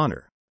 Your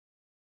Honor.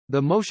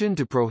 The motion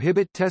to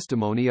prohibit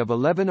testimony of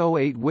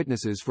 1108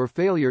 witnesses for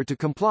failure to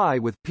comply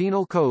with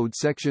Penal Code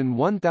Section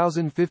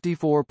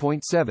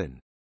 1054.7.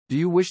 Do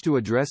you wish to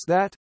address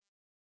that?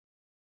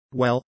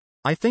 Well,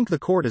 I think the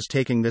court is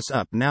taking this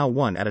up now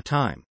one at a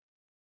time.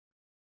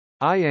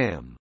 I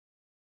am.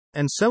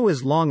 And so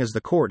as long as the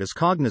court is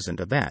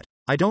cognizant of that,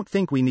 I don't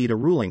think we need a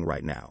ruling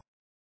right now.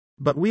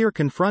 But we are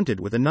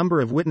confronted with a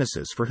number of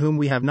witnesses for whom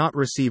we have not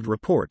received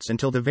reports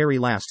until the very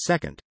last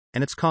second,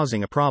 and it's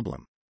causing a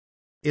problem.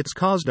 It's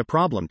caused a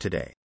problem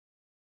today.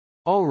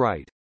 All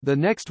right. The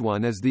next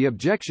one is the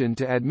objection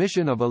to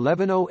admission of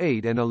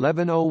 1108 and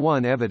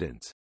 1101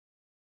 evidence.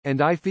 And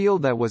I feel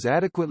that was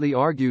adequately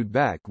argued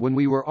back when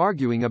we were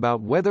arguing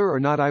about whether or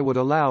not I would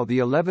allow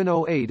the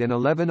 1108 and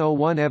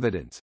 1101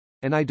 evidence,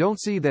 and I don't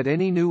see that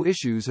any new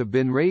issues have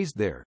been raised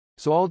there,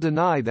 so I'll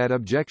deny that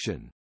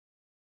objection.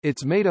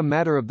 It's made a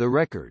matter of the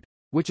record,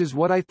 which is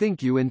what I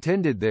think you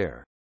intended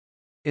there.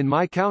 In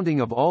my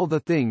counting of all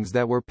the things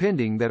that were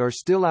pending that are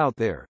still out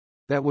there,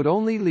 that would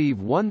only leave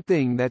one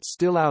thing that's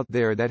still out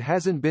there that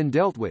hasn't been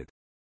dealt with,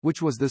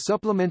 which was the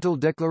supplemental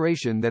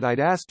declaration that I'd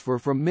asked for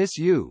from Miss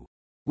Yu,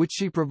 which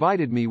she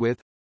provided me with,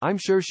 I'm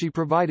sure she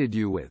provided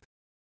you with.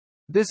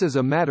 This is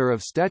a matter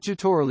of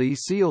statutorily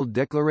sealed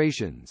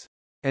declarations.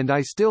 And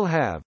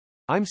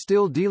I'm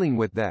still dealing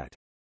with that.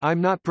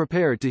 I'm not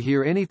prepared to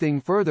hear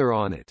anything further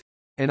on it.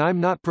 And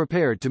I'm not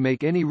prepared to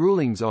make any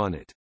rulings on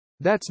it.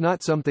 That's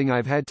not something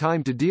I've had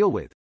time to deal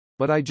with,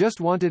 but I just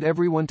wanted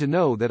everyone to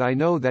know that I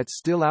know that's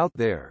still out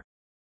there.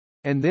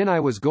 And then I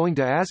was going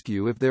to ask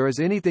you if there is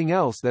anything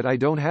else that I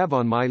don't have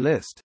on my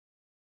list.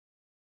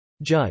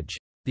 Judge,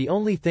 the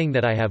only thing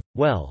that I have,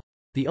 well,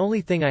 The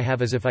only thing I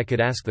have is if I could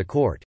ask the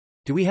court,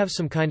 do we have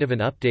some kind of an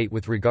update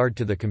with regard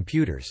to the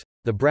computers,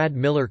 the Brad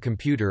Miller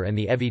computer and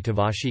the Evi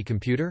Tavashi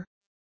computer?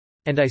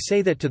 And I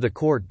say that to the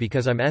court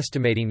because I'm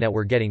estimating that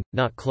we're getting,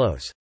 not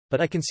close, but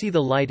I can see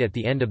the light at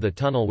the end of the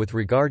tunnel with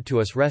regard to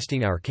us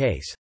resting our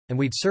case, and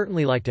we'd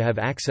certainly like to have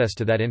access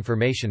to that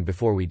information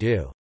before we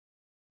do.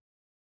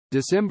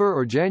 December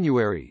or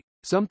January,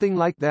 something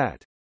like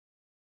that.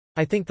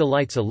 I think the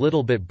light's a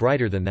little bit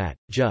brighter than that,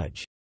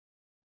 Judge.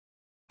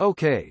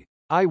 Okay.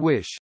 I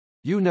wish.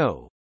 You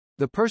know.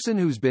 The person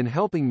who's been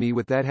helping me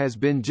with that has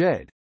been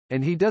Jed,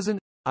 and he doesn't.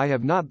 I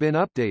have not been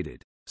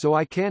updated, so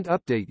I can't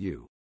update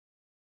you.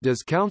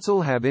 Does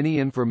counsel have any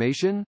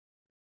information?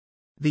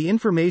 The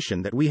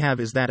information that we have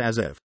is that as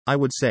of, I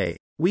would say,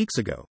 weeks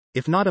ago,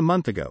 if not a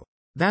month ago.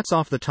 That's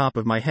off the top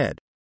of my head.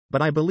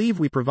 But I believe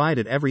we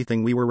provided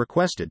everything we were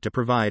requested to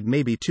provide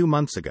maybe 2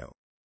 months ago.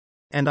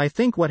 And I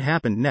think what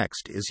happened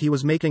next is he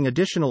was making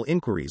additional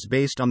inquiries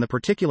based on the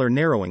particular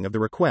narrowing of the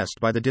request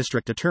by the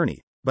district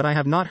attorney, but I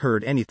have not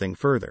heard anything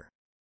further.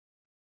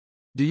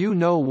 Do you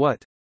know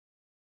what?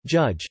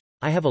 Judge,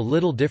 I have a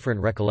little different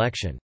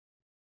recollection.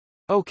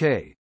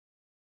 Okay.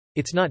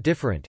 It's not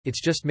different,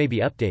 it's just maybe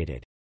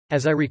updated.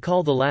 As I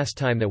recall the last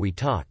time that we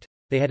talked,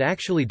 they had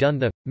actually done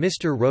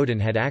Mr. Roden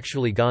had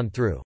actually gone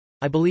through.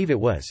 I believe it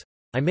was.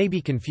 I may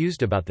be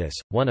confused about this,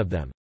 one of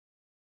them.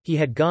 He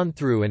had gone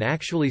through and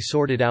actually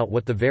sorted out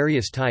what the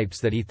various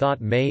types that he thought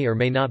may or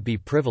may not be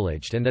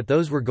privileged and that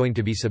those were going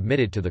to be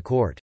submitted to the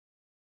court.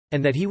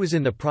 And that he was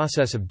in the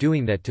process of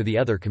doing that to the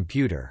other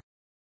computer.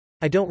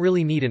 I don't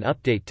really need an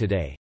update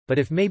today, but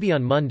if maybe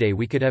on Monday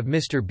we could have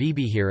Mr.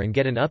 Beebe here and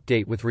get an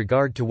update with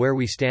regard to where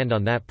we stand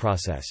on that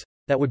process,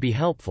 that would be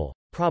helpful,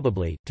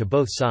 probably, to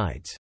both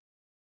sides.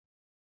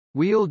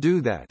 We'll do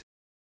that.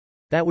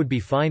 That would be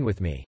fine with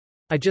me.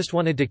 I just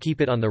wanted to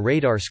keep it on the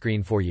radar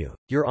screen for you,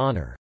 Your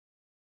Honor.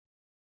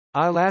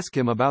 I'll ask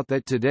him about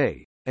that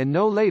today, and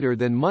no later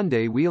than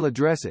Monday we'll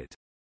address it.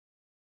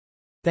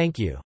 Thank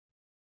you.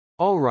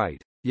 All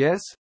right,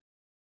 yes?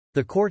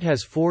 The court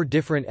has 4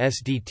 different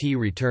SDT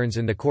returns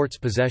in the court's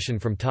possession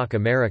from TAC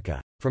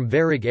America, from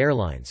Varig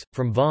Airlines,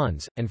 from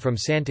Vaughn's, and from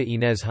Santa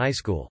Ynez High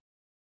School.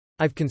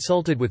 I've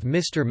consulted with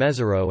Mr.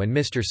 Mesereau and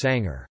Mr.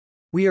 Sanger.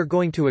 We are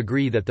going to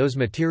agree that those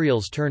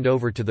materials turned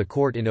over to the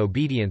court in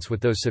obedience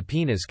with those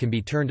subpoenas can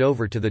be turned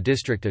over to the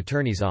district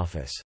attorney's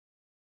office.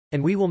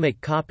 And we will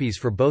make copies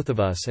for both of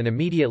us and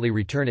immediately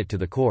return it to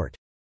the court.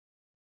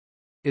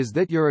 Is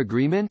that your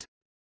agreement?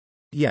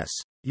 Yes,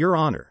 Your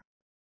Honor.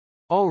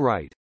 All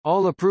right,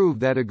 I'll approve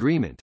that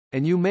agreement,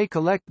 and you may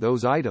collect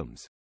those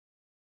items.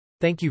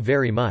 Thank you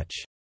very much.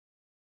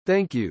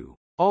 Thank you.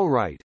 All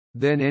right,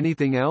 then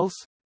anything else?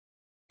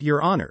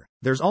 Your Honor,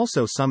 there's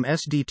also some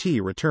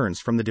SDT returns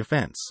from the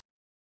defense.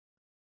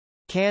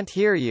 Can't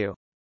hear you.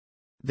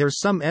 There's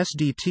some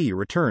SDT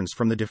returns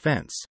from the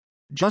defense.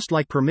 Just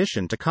like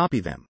permission to copy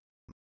them.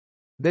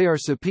 They are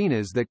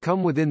subpoenas that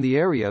come within the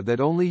area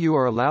that only you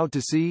are allowed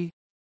to see?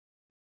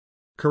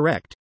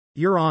 Correct,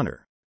 Your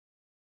Honor.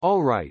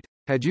 All right.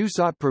 Had you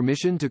sought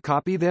permission to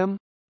copy them?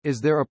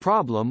 Is there a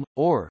problem,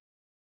 or?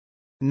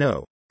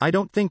 No, I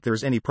don't think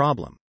there's any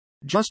problem.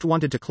 Just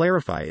wanted to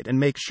clarify it and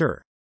make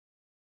sure.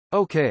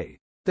 Okay.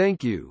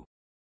 Thank you.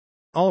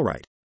 All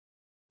right.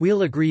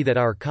 We'll agree that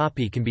our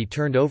copy can be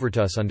turned over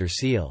to us under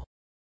seal.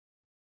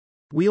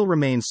 We'll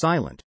remain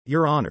silent,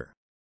 Your Honor.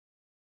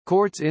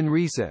 Court's in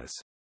recess.